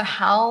because of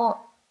how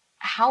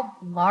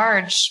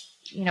large,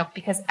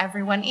 because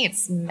everyone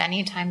eats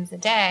many times a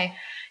day,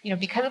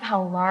 because of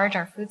how large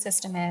our food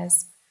system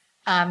is,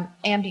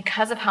 and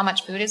because of how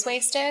much food is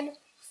wasted,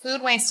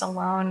 food waste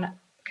alone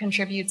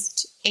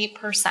contributes to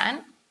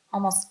 8%,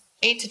 almost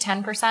 8 to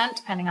 10%,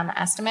 depending on the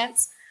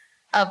estimates,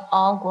 of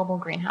all global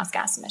greenhouse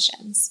gas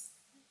emissions.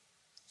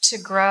 To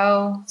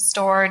grow,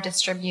 store,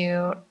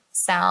 distribute,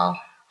 sell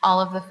all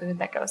of the food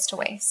that goes to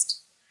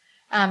waste.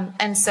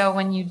 And so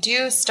when you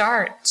do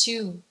start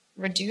to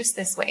reduce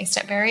this waste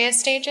at various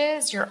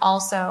stages, you're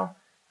also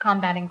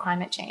combating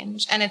climate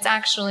change. And it's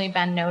actually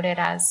been noted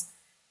as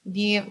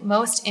the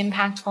most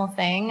impactful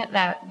thing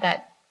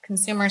that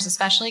consumers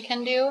especially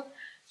can do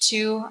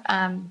to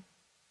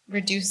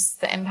reduce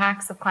the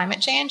impacts of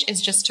climate change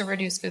is just to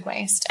reduce food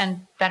waste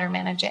and better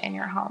manage it in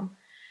your home.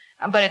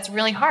 But it's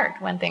really hard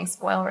when things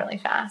spoil really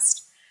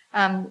fast.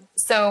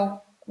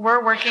 So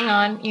we're working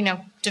on,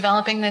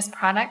 developing this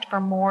product for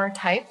more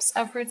types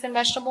of fruits and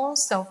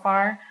vegetables. So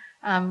far,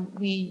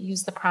 we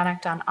use the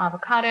product on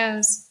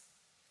avocados,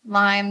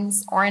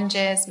 limes,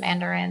 oranges,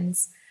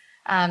 mandarins,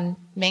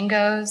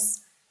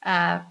 mangoes,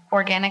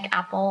 organic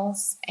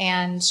apples,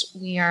 and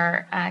we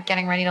are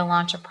getting ready to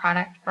launch a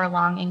product for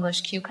long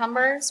English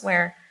cucumbers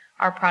where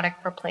our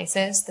product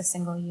replaces the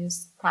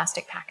single-use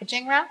plastic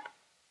packaging wrap.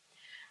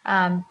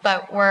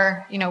 But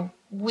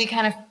we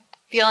kind of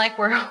feel like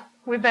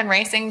we've been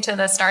racing to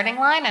the starting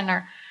line and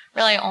are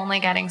really only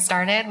getting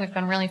started. We've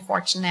been really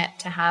fortunate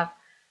to have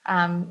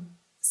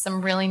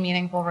some really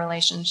meaningful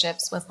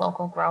relationships with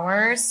local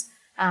growers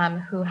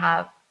who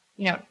have,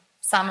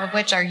 some of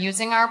which are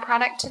using our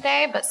product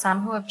today, but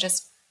some who have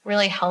just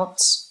really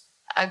helped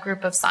a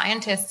group of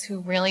scientists who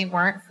really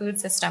weren't food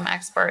system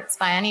experts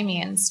by any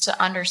means to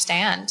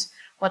understand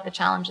what the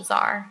challenges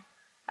are.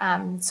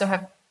 So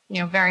have,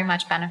 very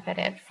much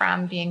benefited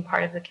from being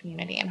part of the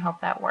community and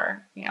hope that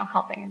we're,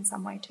 helping in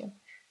some way too.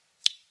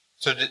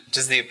 So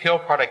does the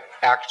Apeel product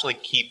actually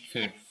keep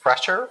food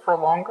fresher for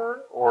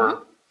longer, or?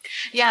 Mm-hmm.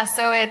 Yeah,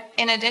 so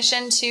in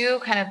addition to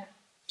kind of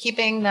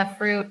keeping the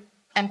fruit,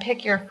 and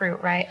pick your fruit,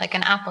 right? Like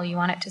an apple, you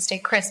want it to stay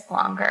crisp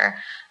longer.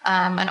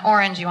 An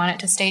orange, you want it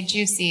to stay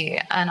juicy.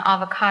 An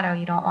avocado,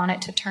 you don't want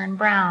it to turn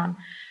brown.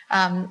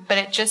 But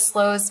it just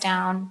slows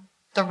down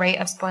the rate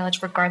of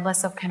spoilage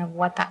regardless of kind of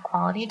what that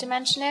quality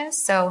dimension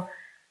is. So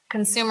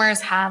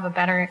consumers have a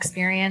better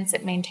experience.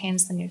 It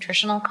maintains the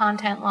nutritional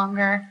content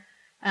longer.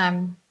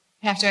 You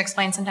have to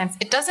explain sometimes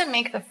it doesn't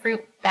make the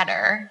fruit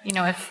better. If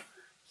you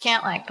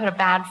can't put a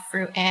bad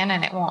fruit in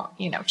and it won't,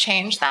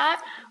 change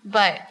that,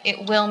 but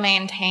it will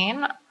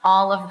maintain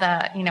all of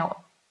the,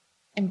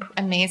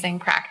 amazing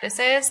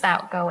practices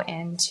that go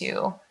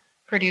into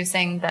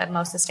producing the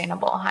most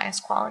sustainable,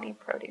 highest quality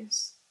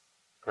produce.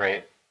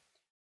 Great.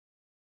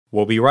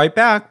 We'll be right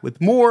back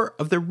with more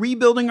of the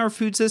Rebuilding Our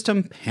Food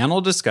System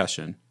panel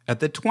discussion at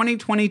the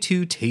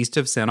 2022 Taste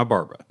of Santa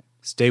Barbara.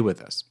 Stay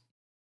with us.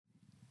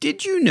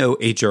 Did you know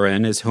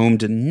HRN is home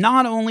to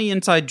not only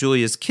Inside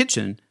Julia's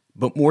Kitchen,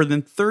 but more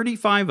than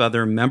 35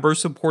 other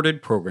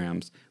member-supported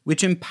programs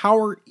which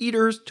empower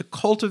eaters to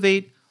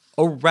cultivate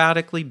a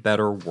radically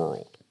better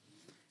world?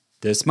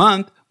 This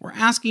month, we're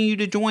asking you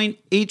to join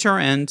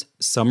HRN's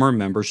Summer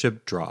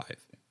Membership Drive.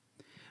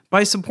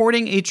 By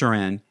supporting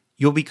HRN,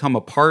 you'll become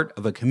a part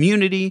of a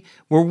community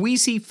where we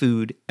see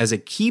food as a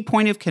key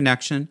point of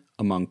connection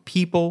among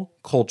people,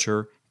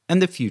 culture,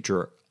 and the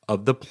future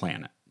of the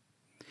planet.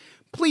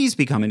 Please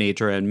become an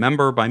HRN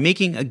member by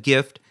making a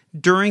gift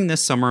during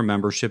this summer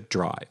membership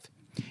drive.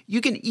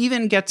 You can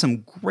even get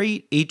some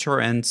great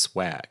HRN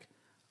swag.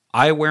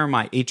 I wear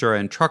my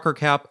HRN trucker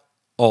cap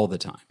all the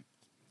time.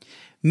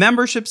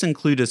 Memberships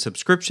include a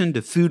subscription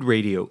to Food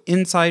Radio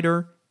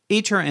Insider,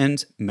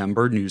 HRN's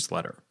member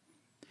newsletter.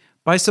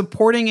 By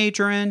supporting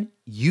HRN,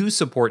 you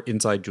support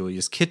Inside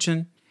Julia's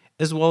Kitchen,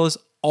 as well as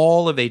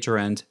all of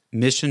HRN's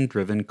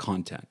mission-driven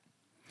content.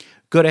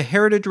 Go to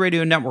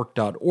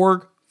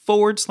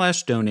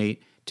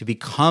heritageradionetwork.org/donate to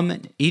become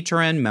an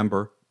HRN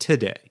member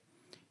today.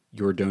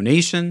 Your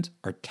donations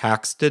are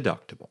tax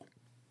deductible.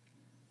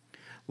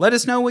 Let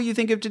us know what you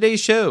think of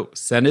today's show.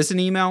 Send us an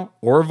email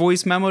or a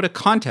voice memo to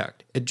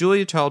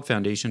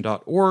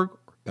contact@juliachildfoundation.org, or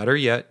better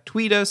yet,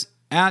 tweet us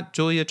at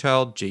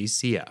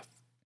JuliaChildJCF.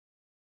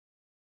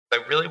 I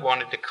really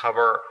wanted to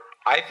cover,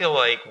 I feel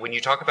like when you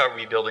talk about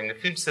rebuilding the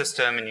food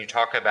system and you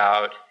talk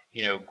about,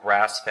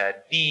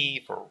 grass-fed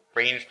beef or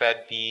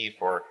range-fed beef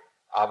or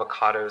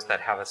avocados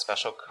that have a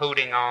special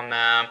coating on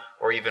them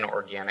or even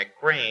organic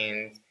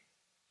grains,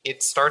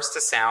 it starts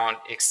to sound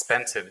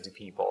expensive to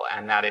people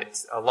and that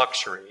it's a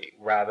luxury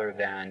rather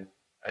than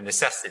a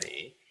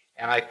necessity.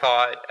 And I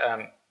thought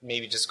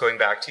maybe just going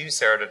back to you,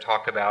 Sarah, to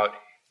talk about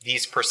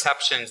these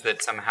perceptions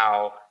that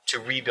somehow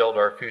to rebuild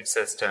our food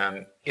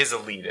system is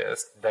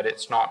elitist, that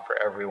it's not for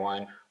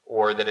everyone,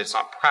 or that it's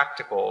not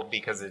practical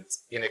because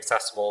it's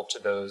inaccessible to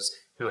those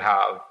who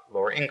have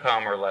lower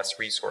income or less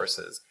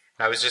resources.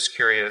 And I was just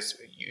curious,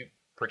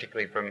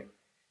 particularly from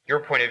your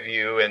point of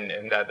view,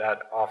 and that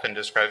often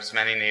describes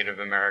many Native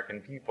American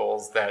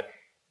peoples, that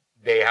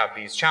they have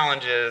these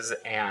challenges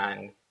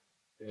and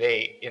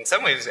they, in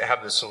some ways,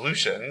 have the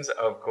solutions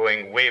of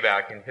going way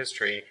back in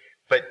history.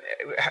 But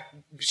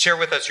share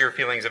with us your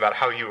feelings about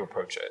how you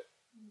approach it.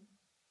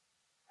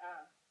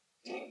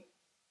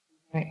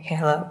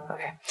 Hello.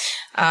 Okay.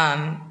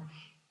 I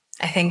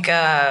think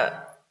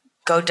go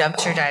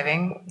dumpster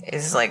diving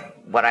is like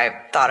what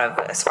I thought of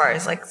as far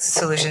as like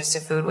solutions to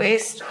food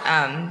waste.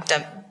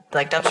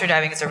 Dumpster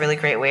diving is a really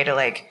great way to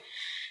like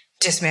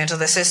dismantle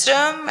the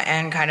system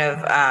and kind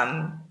of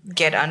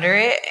get under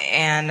it.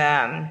 And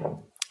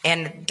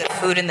the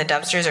food in the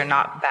dumpsters are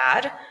not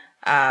bad.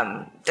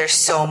 There's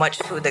so much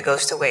food that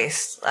goes to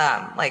waste.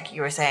 Like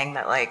you were saying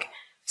that like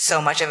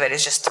so much of it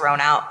is just thrown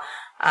out.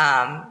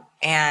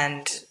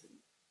 And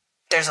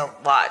there's a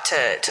lot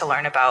to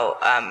learn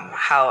about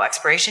how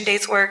expiration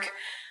dates work.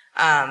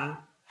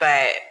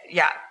 But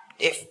yeah,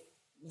 if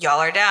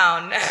y'all are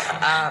down,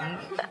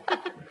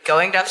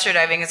 going dumpster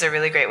diving is a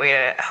really great way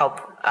to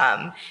help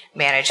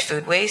manage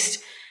food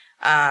waste.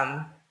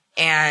 And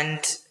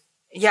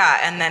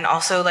then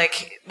also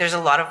like there's a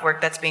lot of work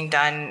that's being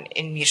done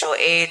in mutual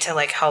aid to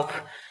like help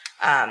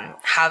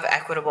have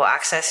equitable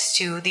access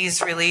to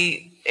these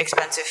really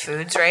expensive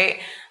foods, right?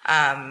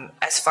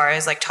 As far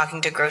as like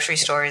talking to grocery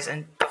stores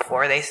and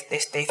before they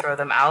throw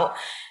them out,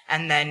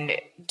 and then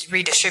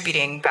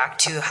redistributing back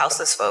to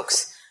houseless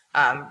folks,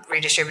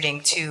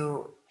 redistributing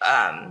to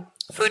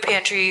food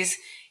pantries,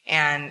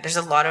 and there's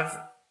a lot of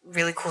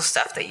really cool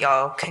stuff that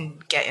y'all can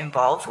get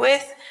involved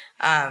with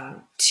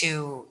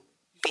to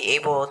be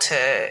able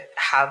to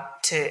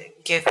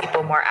give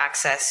people more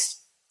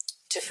access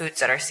to foods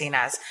that are seen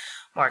as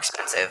more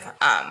expensive.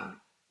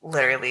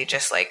 Literally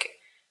just like,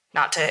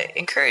 not to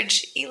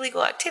encourage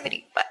illegal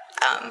activity, but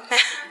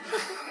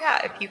yeah,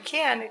 if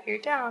you're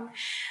down.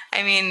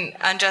 I mean,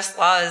 unjust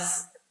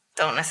laws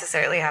don't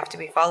necessarily have to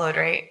be followed,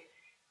 right?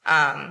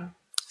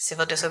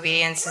 Civil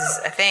disobedience is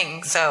a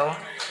thing. So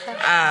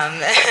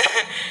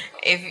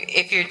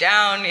if you're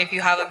down, if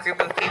you have a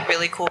group of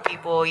really cool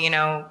people,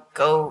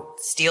 go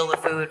steal the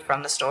food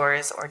from the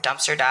stores or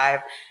dumpster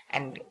dive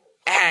and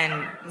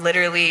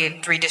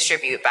literally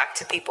redistribute back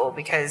to people,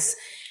 because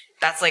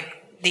that's like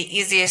the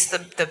easiest,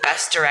 the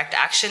best direct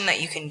action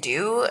that you can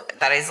do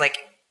that is like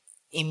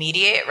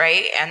immediate,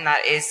 right? And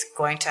that is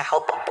going to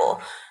help people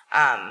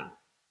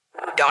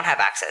who don't have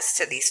access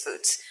to these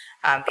foods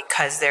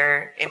because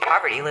they're in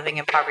poverty, living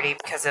in poverty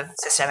because of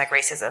systemic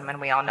racism.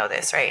 And we all know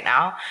this right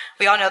now.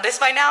 We all know this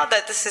by now,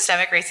 that the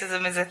systemic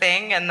racism is a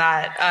thing, and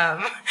that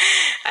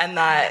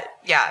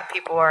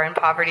people are in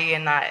poverty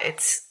and that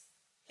it's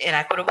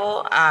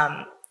inequitable.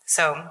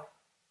 So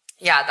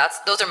yeah,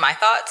 those are my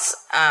thoughts.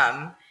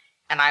 And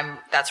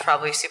that's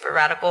probably super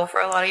radical for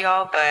a lot of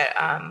y'all, but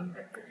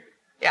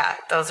yeah,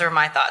 those are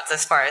my thoughts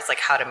as far as like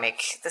how to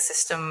make the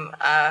system,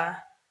 how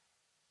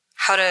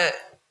to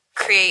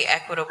create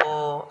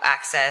equitable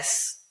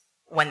access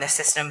when the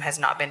system has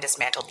not been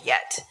dismantled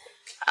yet,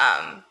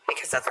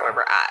 because that's where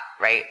we're at,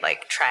 right?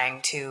 Like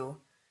trying to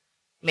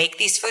make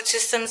these food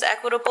systems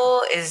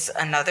equitable is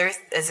another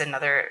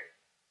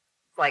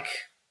like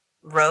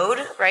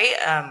road, right?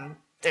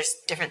 There's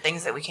different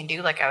things that we can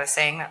do, like I was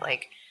saying, that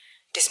like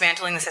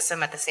dismantling the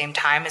system at the same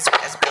time as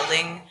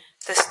building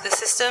the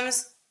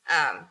systems.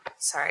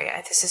 Sorry,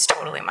 this is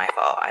totally my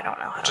fault. I don't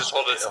know how. Just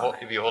hold it.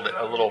 If you hold it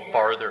a little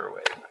farther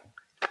away.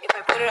 If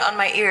I put it on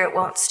my ear, it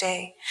won't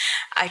stay.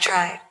 I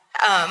tried.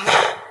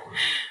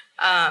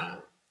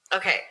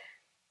 Okay.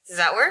 Does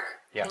that work?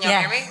 Yeah. Can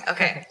y'all hear me?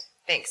 Okay.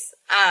 Thanks.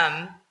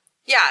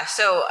 Yeah.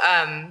 So,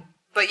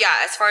 but yeah,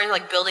 as far as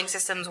like building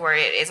systems where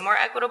it is more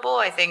equitable,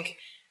 I think.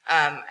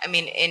 I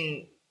mean,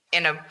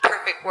 in a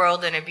perfect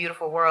world, in a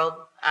beautiful world,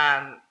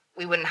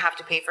 we wouldn't have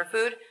to pay for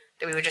food.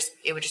 That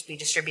it would just be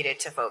distributed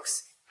to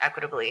folks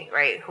equitably,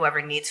 right?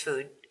 Whoever needs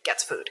food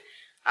gets food.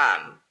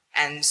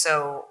 And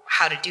so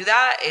how to do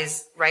that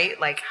is, right,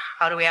 like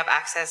how do we have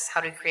access, how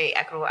do we create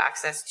equitable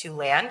access to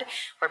land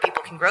where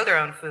people can grow their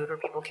own food, where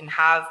people can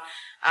have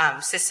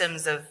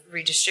systems of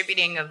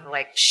redistributing, of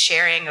like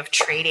sharing, of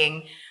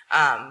trading,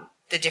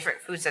 the different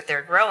foods that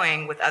they're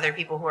growing with other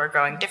people who are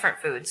growing different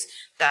foods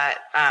that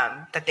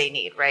that they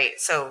need, right?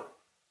 So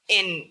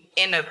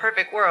in a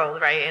perfect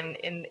world, right,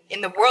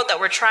 in the world that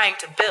we're trying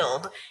to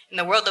build, in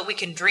the world that we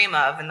can dream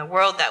of, in the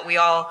world that we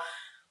all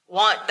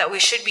want, that we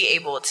should be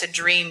able to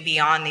dream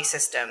beyond these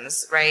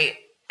systems, right,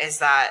 is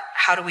that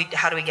how do we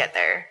get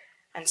there?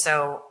 And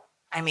so,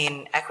 I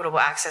mean, equitable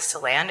access to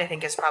land, I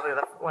think, is probably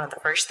one of the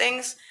first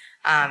things,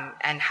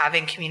 and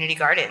having community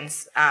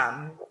gardens,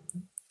 and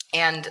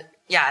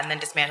then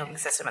dismantling the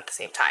system at the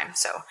same time.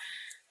 So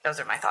those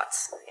are my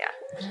thoughts. Yeah.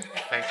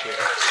 Thank you.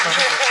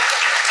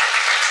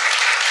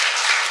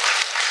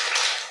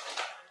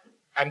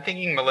 I'm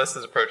thinking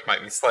Melissa's approach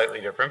might be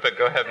slightly different, but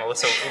go ahead,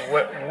 Melissa.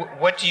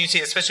 What do you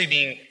see, especially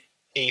being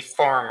a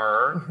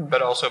farmer,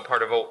 but also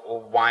part of a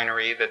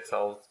winery that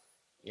sells,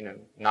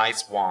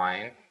 nice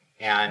wine,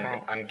 and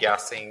right. I'm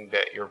guessing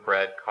that your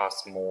bread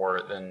costs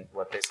more than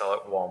what they sell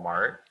at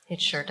Walmart. It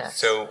sure does.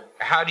 So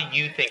how do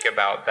you think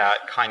about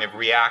that kind of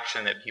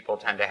reaction that people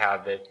tend to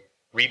have, that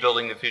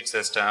rebuilding the food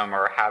system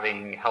or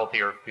having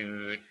healthier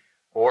food,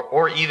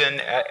 or even,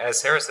 as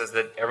Sarah says,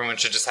 that everyone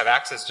should just have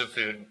access to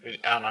food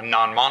on a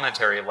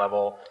non-monetary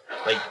level?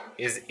 Like,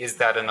 is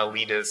that an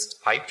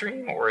elitist pipe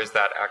dream, or is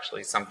that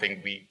actually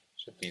something we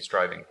should be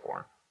striving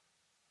for?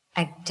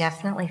 I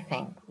definitely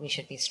think we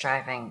should be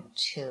striving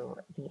to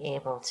be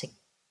able to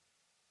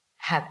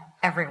have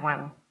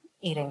everyone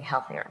eating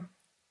healthier.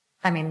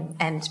 I mean,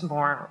 and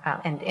more,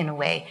 and in a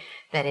way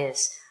that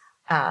is,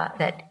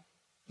 that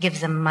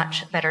gives them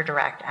much better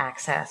direct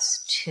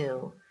access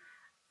to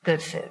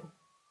good food.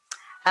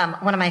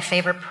 One of my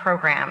favorite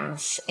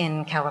programs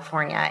in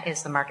California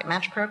is the Market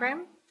Match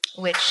program,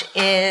 which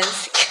is,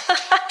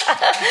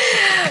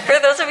 for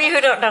those of you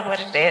who don't know what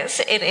it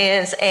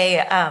is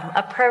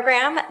a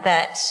program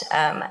that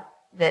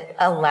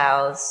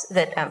allows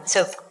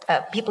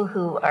people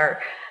who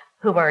are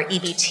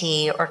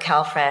EBT or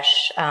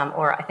CalFresh,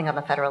 or I think on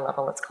the federal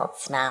level it's called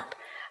SNAP,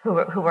 who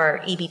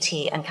are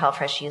EBT and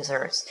CalFresh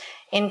users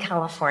in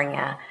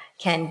California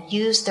can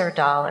use their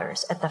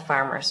dollars at the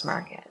farmers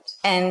market.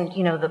 And,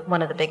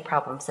 one of the big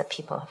problems that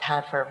people have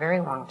had for a very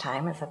long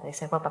time is that they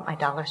say, well, but my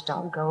dollars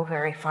don't go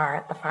very far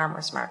at the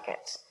farmers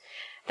market.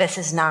 This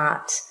is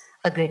not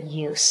a good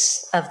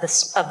use of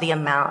the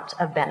amount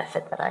of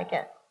benefit that I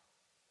get.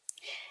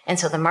 And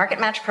so the Market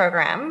Match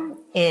program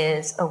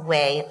is a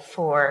way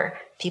for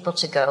people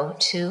to go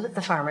to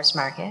the farmers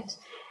market,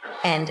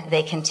 and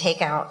they can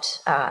take out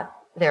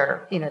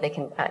they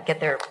can get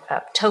their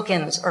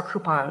tokens or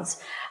coupons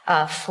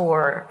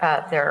for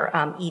their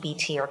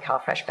EBT or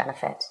CalFresh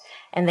benefit.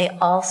 And they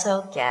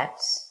also get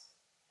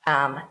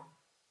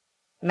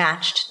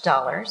matched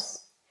dollars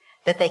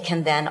that they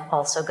can then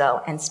also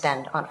go and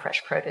spend on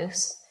fresh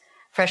produce,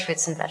 fresh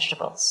fruits and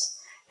vegetables.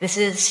 This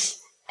is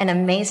an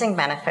amazing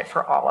benefit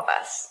for all of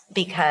us,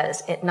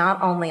 because it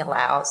not only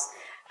allows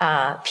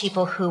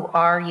people who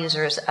are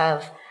users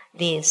of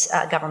these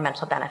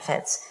governmental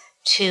benefits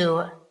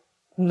to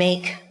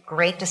make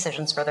great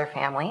decisions for their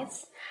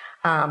families,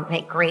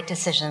 make great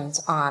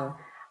decisions on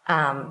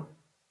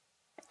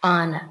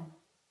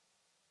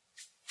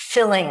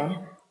filling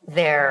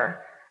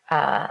their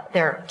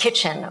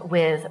kitchen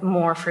with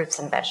more fruits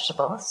and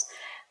vegetables,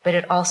 but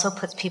it also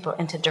puts people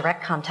into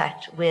direct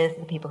contact with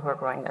the people who are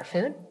growing their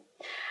food.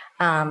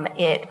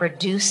 It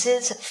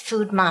reduces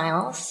food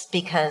miles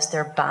because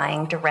they're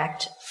buying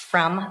direct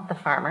from the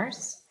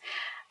farmers.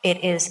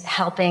 It is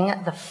helping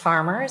the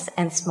farmers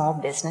and small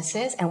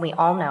businesses, and we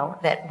all know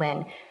that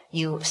when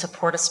you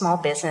support a small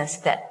business,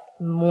 that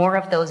more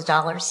of those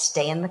dollars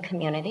stay in the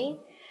community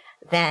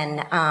than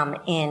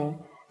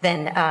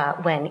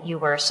when you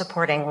were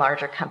supporting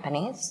larger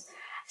companies.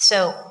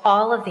 So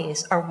all of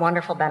these are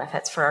wonderful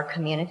benefits for our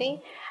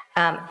community,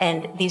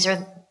 and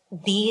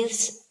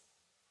these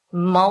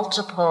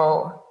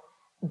multiple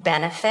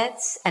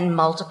benefits and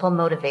multiple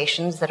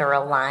motivations that are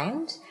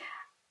aligned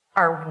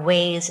are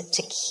ways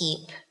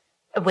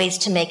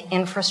to make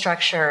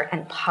infrastructure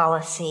and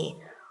policy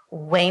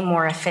way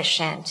more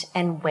efficient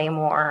and way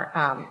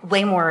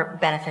more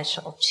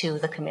beneficial to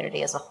the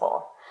community as a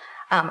whole.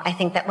 I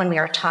think that when we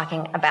are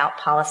talking about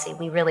policy,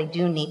 we really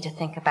do need to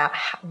think about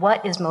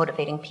what is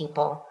motivating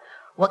people,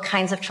 what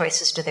kinds of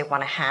choices do they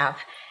want to have,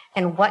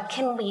 and what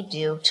can we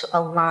do to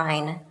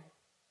align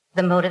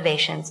the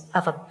motivations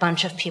of a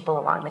bunch of people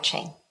along the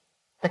chain.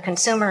 The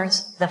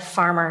consumers, the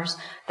farmers,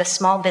 the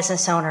small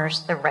business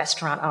owners, the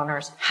restaurant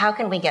owners. How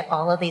can we get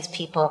all of these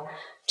people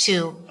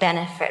to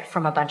benefit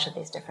from a bunch of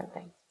these different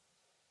things?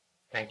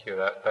 Thank you.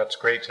 That's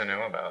great to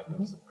know about.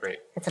 That's great.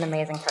 It's an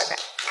amazing program.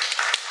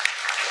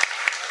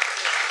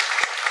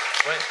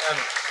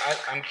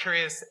 I'm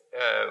curious,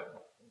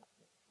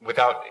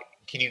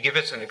 can you give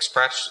us an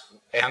express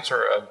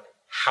answer of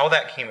how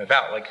that came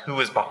about, like who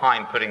was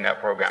behind putting that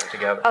program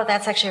together. Oh,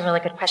 that's actually a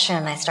really good question,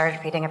 and I started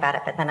reading about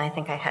it, but then I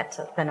think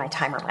then my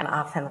timer went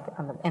off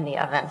in the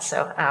oven.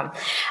 So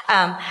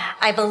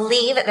I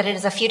believe that it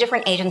is a few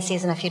different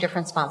agencies and a few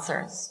different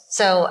sponsors.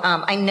 So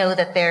I know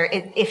that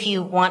if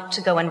you want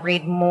to go and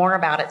read more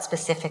about it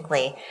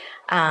specifically,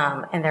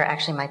 and there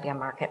actually might be a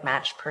Market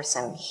Match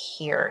person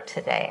here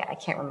today. I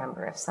can't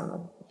remember if some of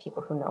the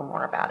people who know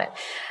more about it.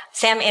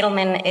 Sam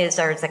Edelman is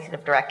our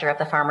executive director of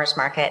the Farmers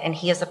Market, and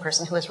he is the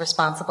person who is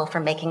responsible for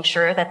making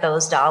sure that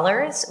those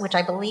dollars, which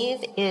I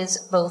believe is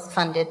both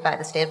funded by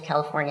the state of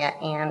California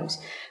and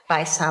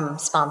by some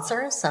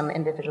sponsors, some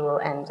individual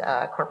and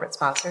corporate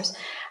sponsors,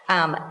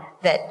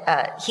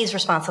 that he's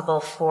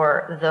responsible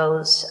for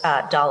those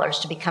dollars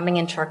to be coming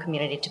into our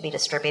community to be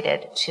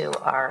distributed to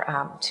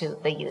our to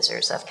the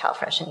users of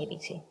CalFresh and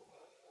EBT.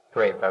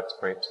 Great, that's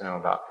great to know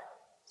about.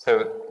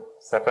 So,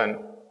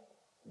 Stefan,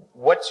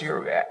 what's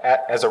your,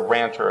 as a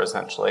rancher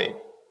essentially,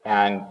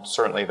 and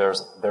certainly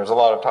there's a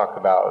lot of talk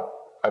about,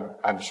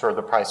 I'm sure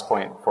the price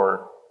point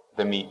for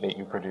the meat that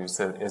you produce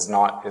is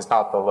not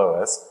the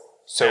lowest.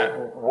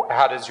 So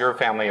how does your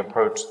family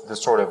approach the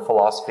sort of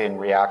philosophy and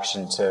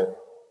reaction to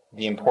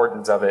the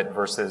importance of it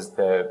versus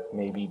the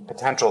maybe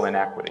potential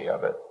inequity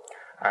of it?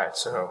 All right,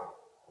 so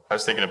I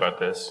was thinking about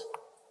this.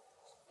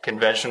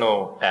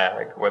 Conventional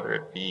ag, whether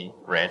it be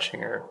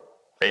ranching or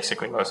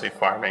basically mostly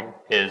farming,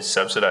 is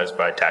subsidized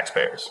by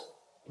taxpayers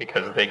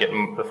because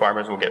the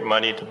farmers will get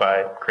money to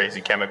buy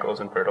crazy chemicals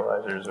and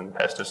fertilizers and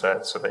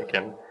pesticides so they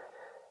can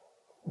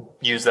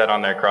use that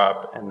on their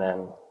crop and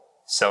then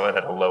sell it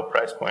at a low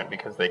price point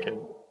because they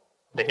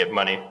get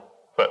money.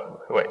 But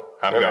wait,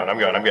 I'm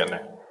getting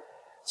there.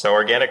 So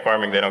organic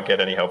farming, they don't get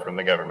any help from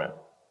the government.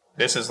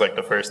 This is like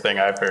the first thing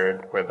I've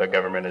heard where the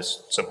government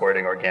is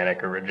supporting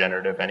organic or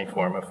regenerative, any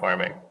form of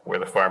farming, where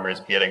the farmer is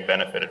getting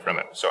benefited from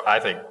it. So I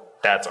think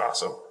that's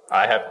awesome.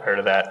 I haven't heard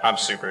of that. I'm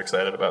super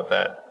excited about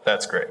that.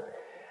 That's great.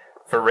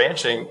 For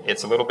ranching,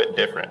 it's a little bit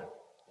different.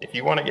 If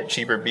you want to get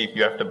cheaper beef,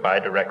 you have to buy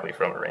directly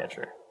from a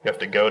rancher. You have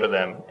to go to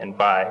them and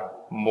buy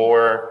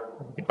more.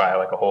 You buy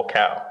like a whole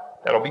cow.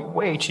 That'll be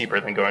way cheaper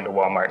than going to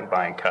Walmart and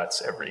buying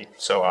cuts every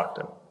so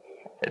often.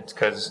 It's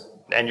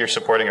and you're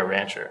supporting a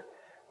rancher.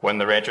 When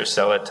the ranchers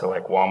sell it to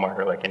like Walmart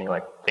or like any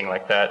like thing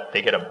like that,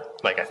 they get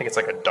I think it's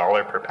like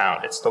 $1 per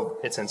pound.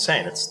 It's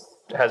insane. It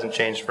hasn't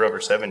changed for over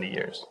 70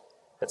 years.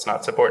 It's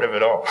not supportive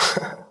at all.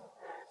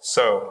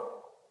 So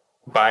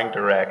buying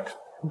direct,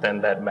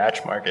 then that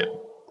match market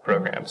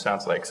program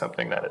sounds like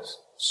something that is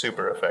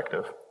super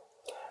effective.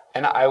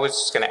 And I was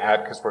just going to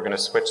add, because we're going to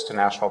switch to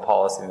national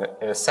policy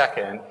in a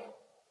second,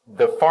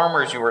 the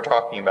farmers you were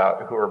talking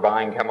about who are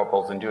buying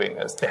chemicals and doing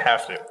this, they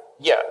have to.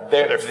 Yeah,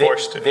 they're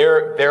forced to.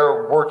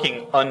 They're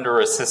working under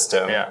a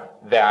system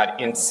that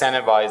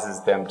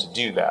incentivizes them to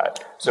do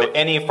that. So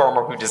any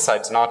farmer who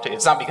decides not to,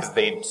 it's not because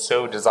they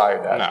so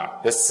desire that. No.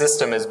 This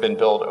system has been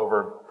built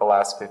over the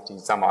last 50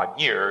 some odd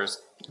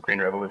years. The Green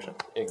Revolution.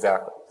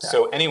 Exactly. Yeah.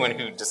 So anyone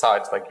who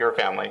decides, like your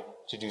family,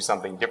 to do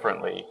something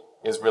differently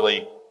is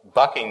really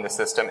bucking the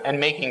system and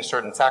making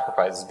certain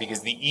sacrifices,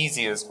 because the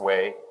easiest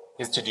way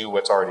is to do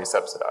what's already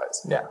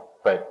subsidized. Yeah.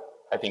 But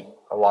I think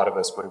a lot of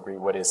us would agree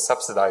what is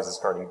subsidized is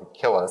starting to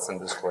kill us and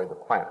destroy the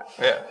planet.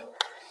 Yeah.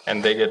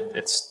 And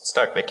it's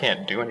stuck. They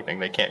can't do anything.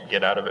 They can't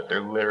get out of it.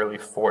 They're literally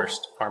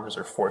farmers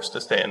are forced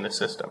to stay in this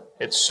system.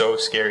 It's so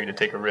scary to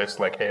take a risk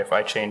like, hey, if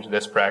I change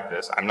this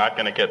practice, I'm not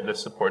going to get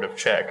this supportive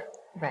check.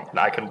 Right. And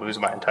I could lose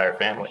my entire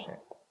family.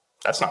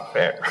 That's not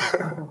fair.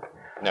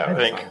 No, I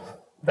think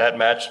they're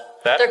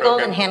program,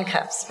 golden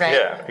handcuffs, right?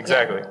 Yeah,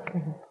 exactly. Yeah.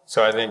 Mm-hmm.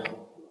 So I think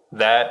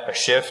that a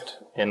shift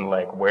in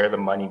like where the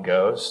money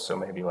goes. So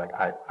maybe like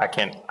I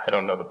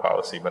don't know the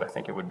policy, but I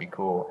think it would be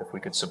cool if we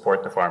could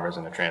support the farmers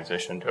in the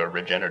transition to a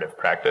regenerative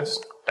practice.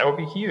 That would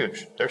be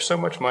huge. There's so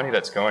much money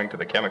that's going to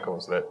the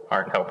chemicals that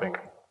aren't helping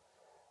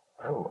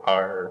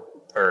our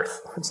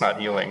earth. It's not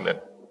healing,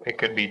 that it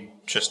could be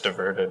just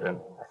diverted. And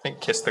I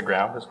think Kiss the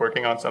Ground is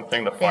working on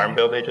something. The farm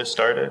bill they just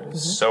started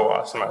is so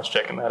awesome. I was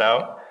checking that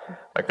out.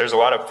 Like there's a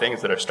lot of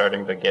things that are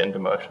starting to get into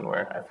motion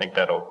where I think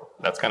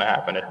that's going to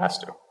happen. It has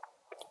to.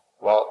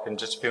 Well, in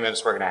just a few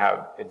minutes, we're going to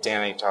have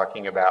Danny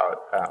talking about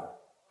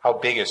how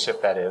big a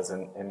shift that is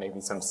and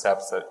maybe some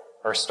steps that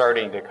are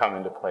starting to come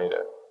into play to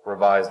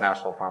revise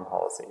national farm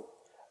policy.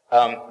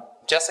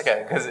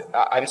 Jessica, because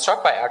I'm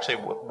struck by actually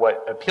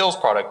what Appeal's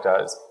product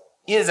does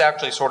is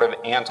actually sort of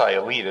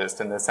anti-elitist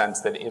in the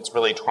sense that it's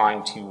really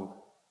trying to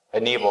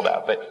enable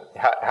that. But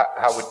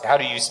how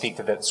do you speak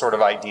to that sort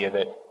of idea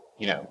that,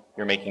 you know,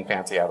 you're making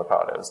fancy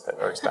avocados that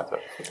are expensive?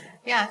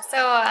 Yeah,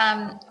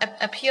 so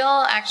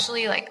Appeal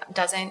actually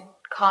doesn't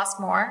cost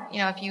more. You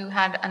know, if you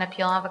had an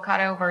Appeal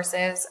avocado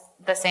versus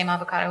the same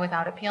avocado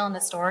without Appeal in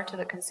the store to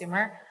the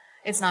consumer,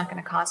 it's not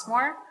going to cost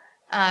more.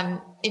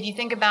 If you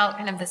think about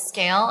kind of the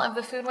scale of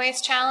the food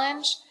waste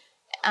challenge,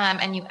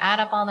 and you add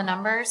up all the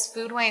numbers,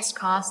 food waste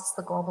costs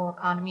the global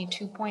economy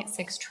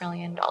 $2.6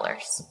 trillion.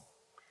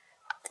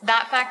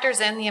 That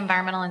factors in the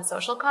environmental and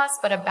social costs,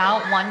 but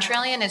about $1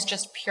 trillion is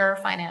just pure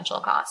financial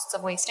costs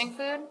of wasting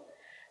food.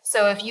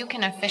 So if you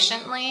can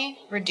efficiently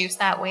reduce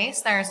that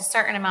waste, there's a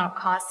certain amount of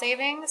cost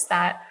savings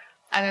that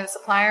either the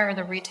supplier or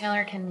the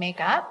retailer can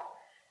make up,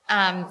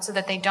 so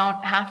that they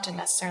don't have to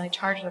necessarily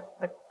charge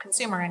the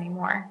consumer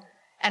anymore.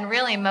 And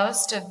really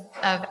most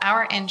of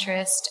our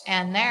interest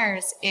and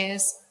theirs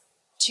is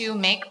to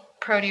make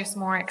produce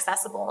more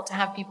accessible, to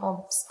have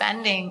people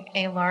spending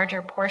a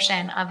larger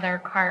portion of their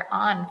cart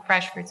on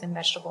fresh fruits and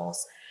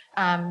vegetables,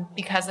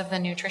 because of the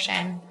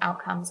nutrition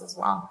outcomes as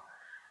well.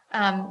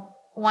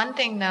 One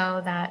thing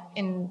though that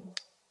in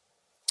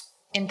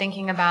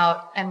thinking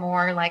about, and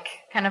more like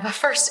kind of a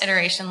first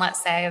iteration,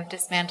 let's say, of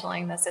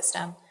dismantling the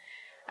system,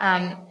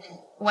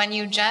 when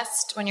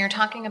you're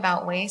talking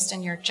about waste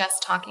and you're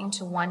just talking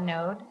to one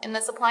node in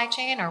the supply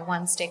chain or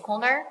one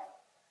stakeholder,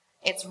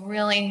 it's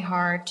really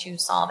hard to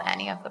solve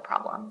any of the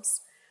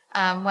problems.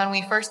 When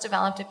we first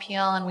developed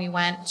Appeal and we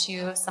went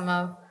to some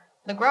of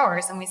the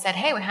growers and we said,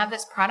 hey, we have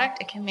this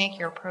product, it can make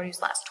your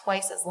produce last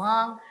twice as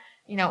long.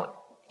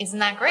 Isn't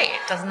that great?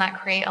 Doesn't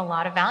that create a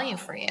lot of value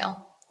for you?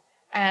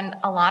 And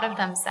a lot of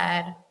them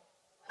said,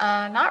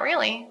 not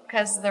really,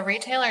 because the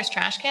retailer's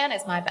trash can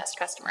is my best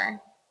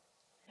customer.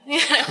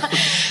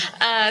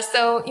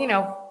 So,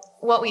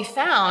 what we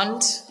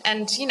found,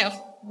 and,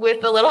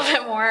 with a little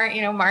bit more,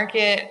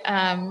 market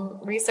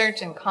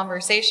research and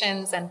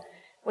conversations, and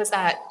was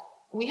that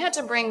we had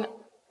to bring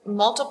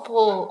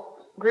multiple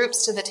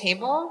groups to the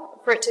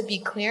table for it to be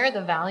clear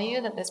the value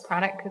that this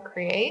product could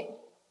create.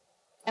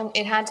 And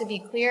it had to be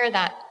clear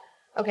that,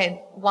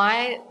 okay,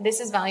 why this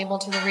is valuable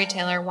to the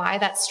retailer, why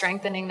that's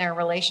strengthening their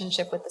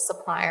relationship with the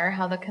supplier,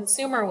 how the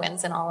consumer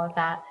wins in all of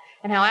that,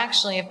 and how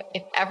actually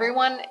if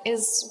everyone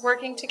is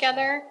working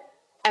together,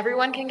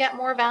 everyone can get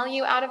more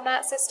value out of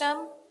that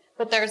system.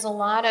 But there's a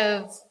lot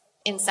of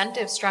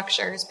incentive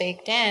structures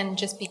baked in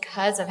just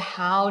because of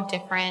how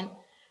different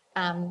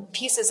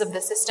pieces of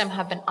the system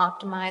have been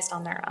optimized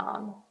on their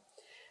own.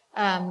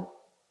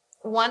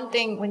 One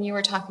thing, when you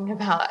were talking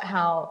about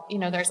how,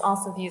 there's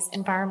also these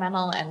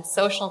environmental and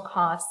social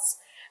costs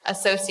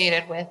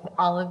associated with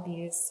all of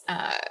these,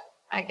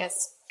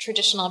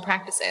 traditional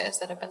practices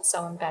that have been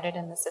so embedded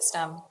in the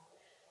system.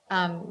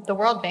 The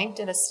World Bank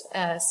did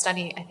a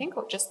study, I think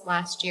just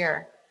last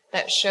year,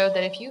 that showed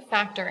that if you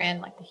factor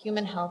in like the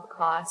human health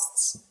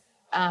costs,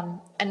 and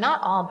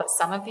not all, but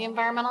some of the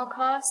environmental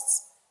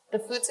costs, the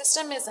food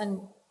system is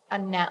a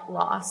net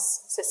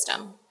loss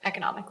system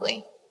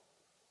economically.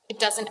 It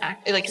doesn't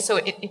act so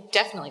it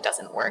definitely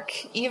doesn't work,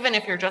 even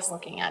if you're just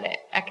looking at it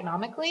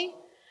economically.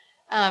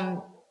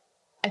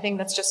 I think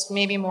that's just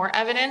maybe more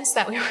evidence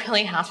that we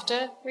really have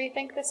to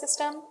rethink the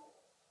system.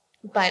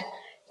 But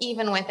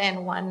even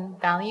within one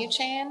value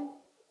chain,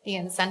 the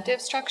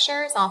incentive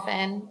structures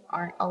often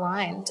aren't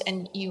aligned,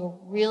 and you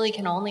really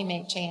can only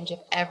make change if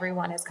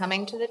everyone is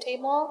coming to the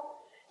table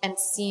and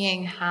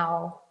seeing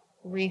how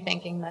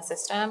rethinking the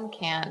system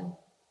can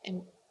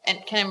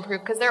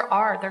improve, because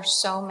there's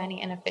so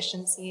many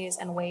inefficiencies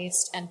and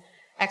waste and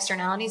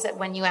externalities that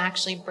when you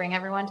actually bring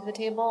everyone to the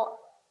table,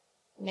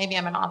 maybe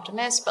I'm an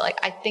optimist, but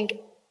I think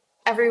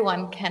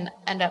everyone can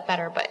end up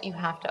better, but you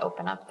have to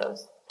open up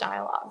those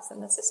dialogues,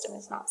 and the system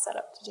is not set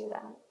up to do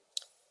that.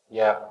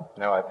 Yeah,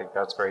 no, I think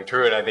that's very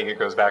true. And I think it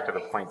goes back to the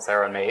point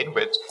Sarah made,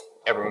 which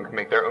everyone can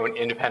make their own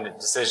independent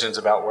decisions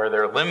about where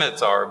their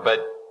limits are, but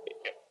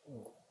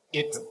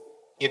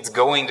it's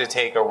going to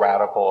take a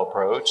radical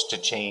approach to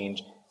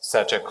change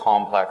such a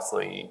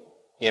complexly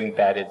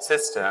embedded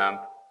system.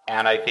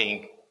 And I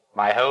think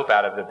my hope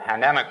out of the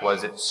pandemic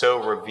was it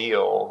so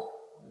revealed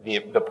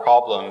the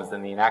problems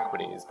and the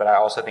inequities. But I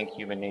also think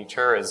human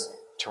nature is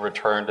to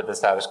return to the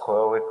status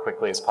quo as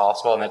quickly as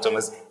possible. And that's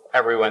almost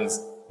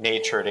everyone's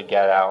nature to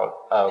get out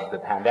of the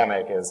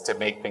pandemic, is to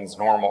make things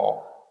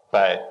normal.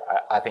 But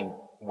I think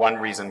one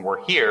reason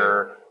we're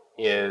here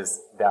is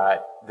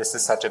that this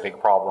is such a big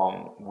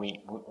problem.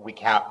 We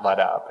can't let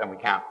up, and we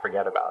can't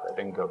forget about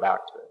it and go back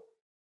to it.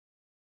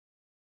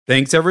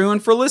 Thanks everyone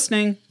for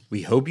listening.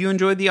 We hope you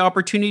enjoyed the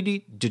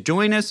opportunity to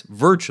join us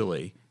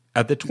virtually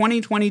at the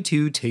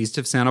 2022 Taste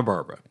of Santa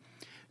Barbara.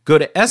 Go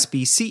to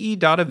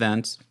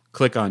sbce.events,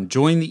 click on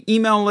Join the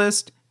Email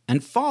List,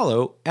 and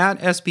follow at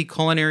SB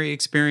Culinary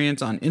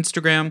Experience on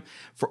Instagram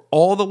for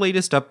all the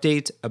latest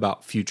updates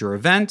about future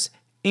events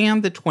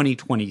and the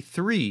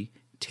 2023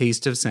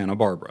 Taste of Santa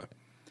Barbara.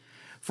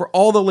 For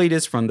all the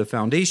latest from the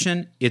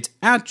Foundation, it's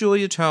at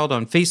Julia Child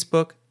on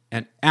Facebook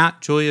and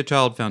at Julia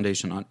Child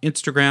Foundation on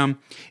Instagram.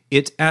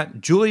 It's at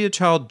Julia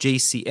Child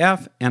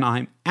JCF, and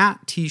I'm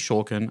at T.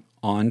 Shulkin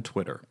on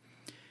Twitter.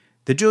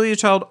 The Julia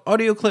Child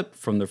audio clip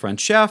from The French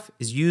Chef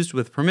is used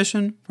with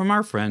permission from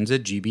our friends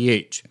at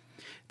GBH.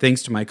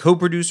 Thanks to my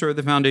co-producer at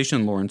the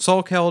Foundation, Lauren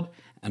Salkeld,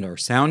 and our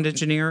sound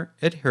engineer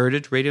at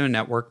Heritage Radio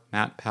Network,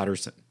 Matt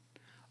Patterson.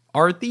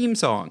 Our theme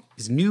song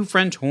is New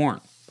French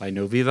Horn by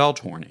Novi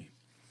Valtorni.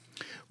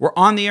 We're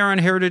on the air on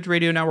Heritage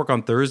Radio Network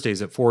on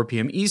Thursdays at 4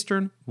 p.m.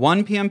 Eastern,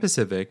 1 p.m.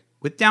 Pacific,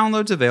 with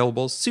downloads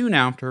available soon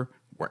after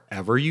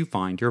wherever you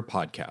find your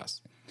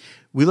podcasts.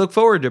 We look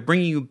forward to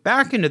bringing you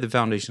back into the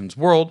Foundation's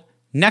world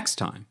next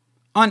time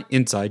on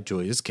Inside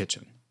Julia's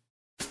Kitchen.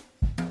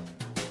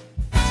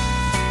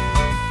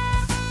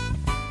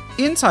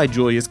 Inside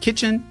Julia's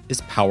Kitchen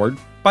is powered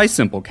by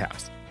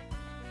Simplecast.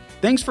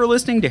 Thanks for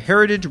listening to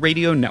Heritage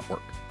Radio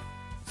Network,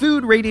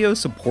 food radio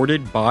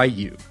supported by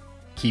you.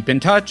 Keep in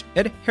touch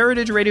at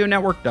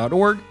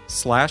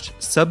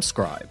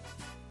heritageradionetwork.org/subscribe.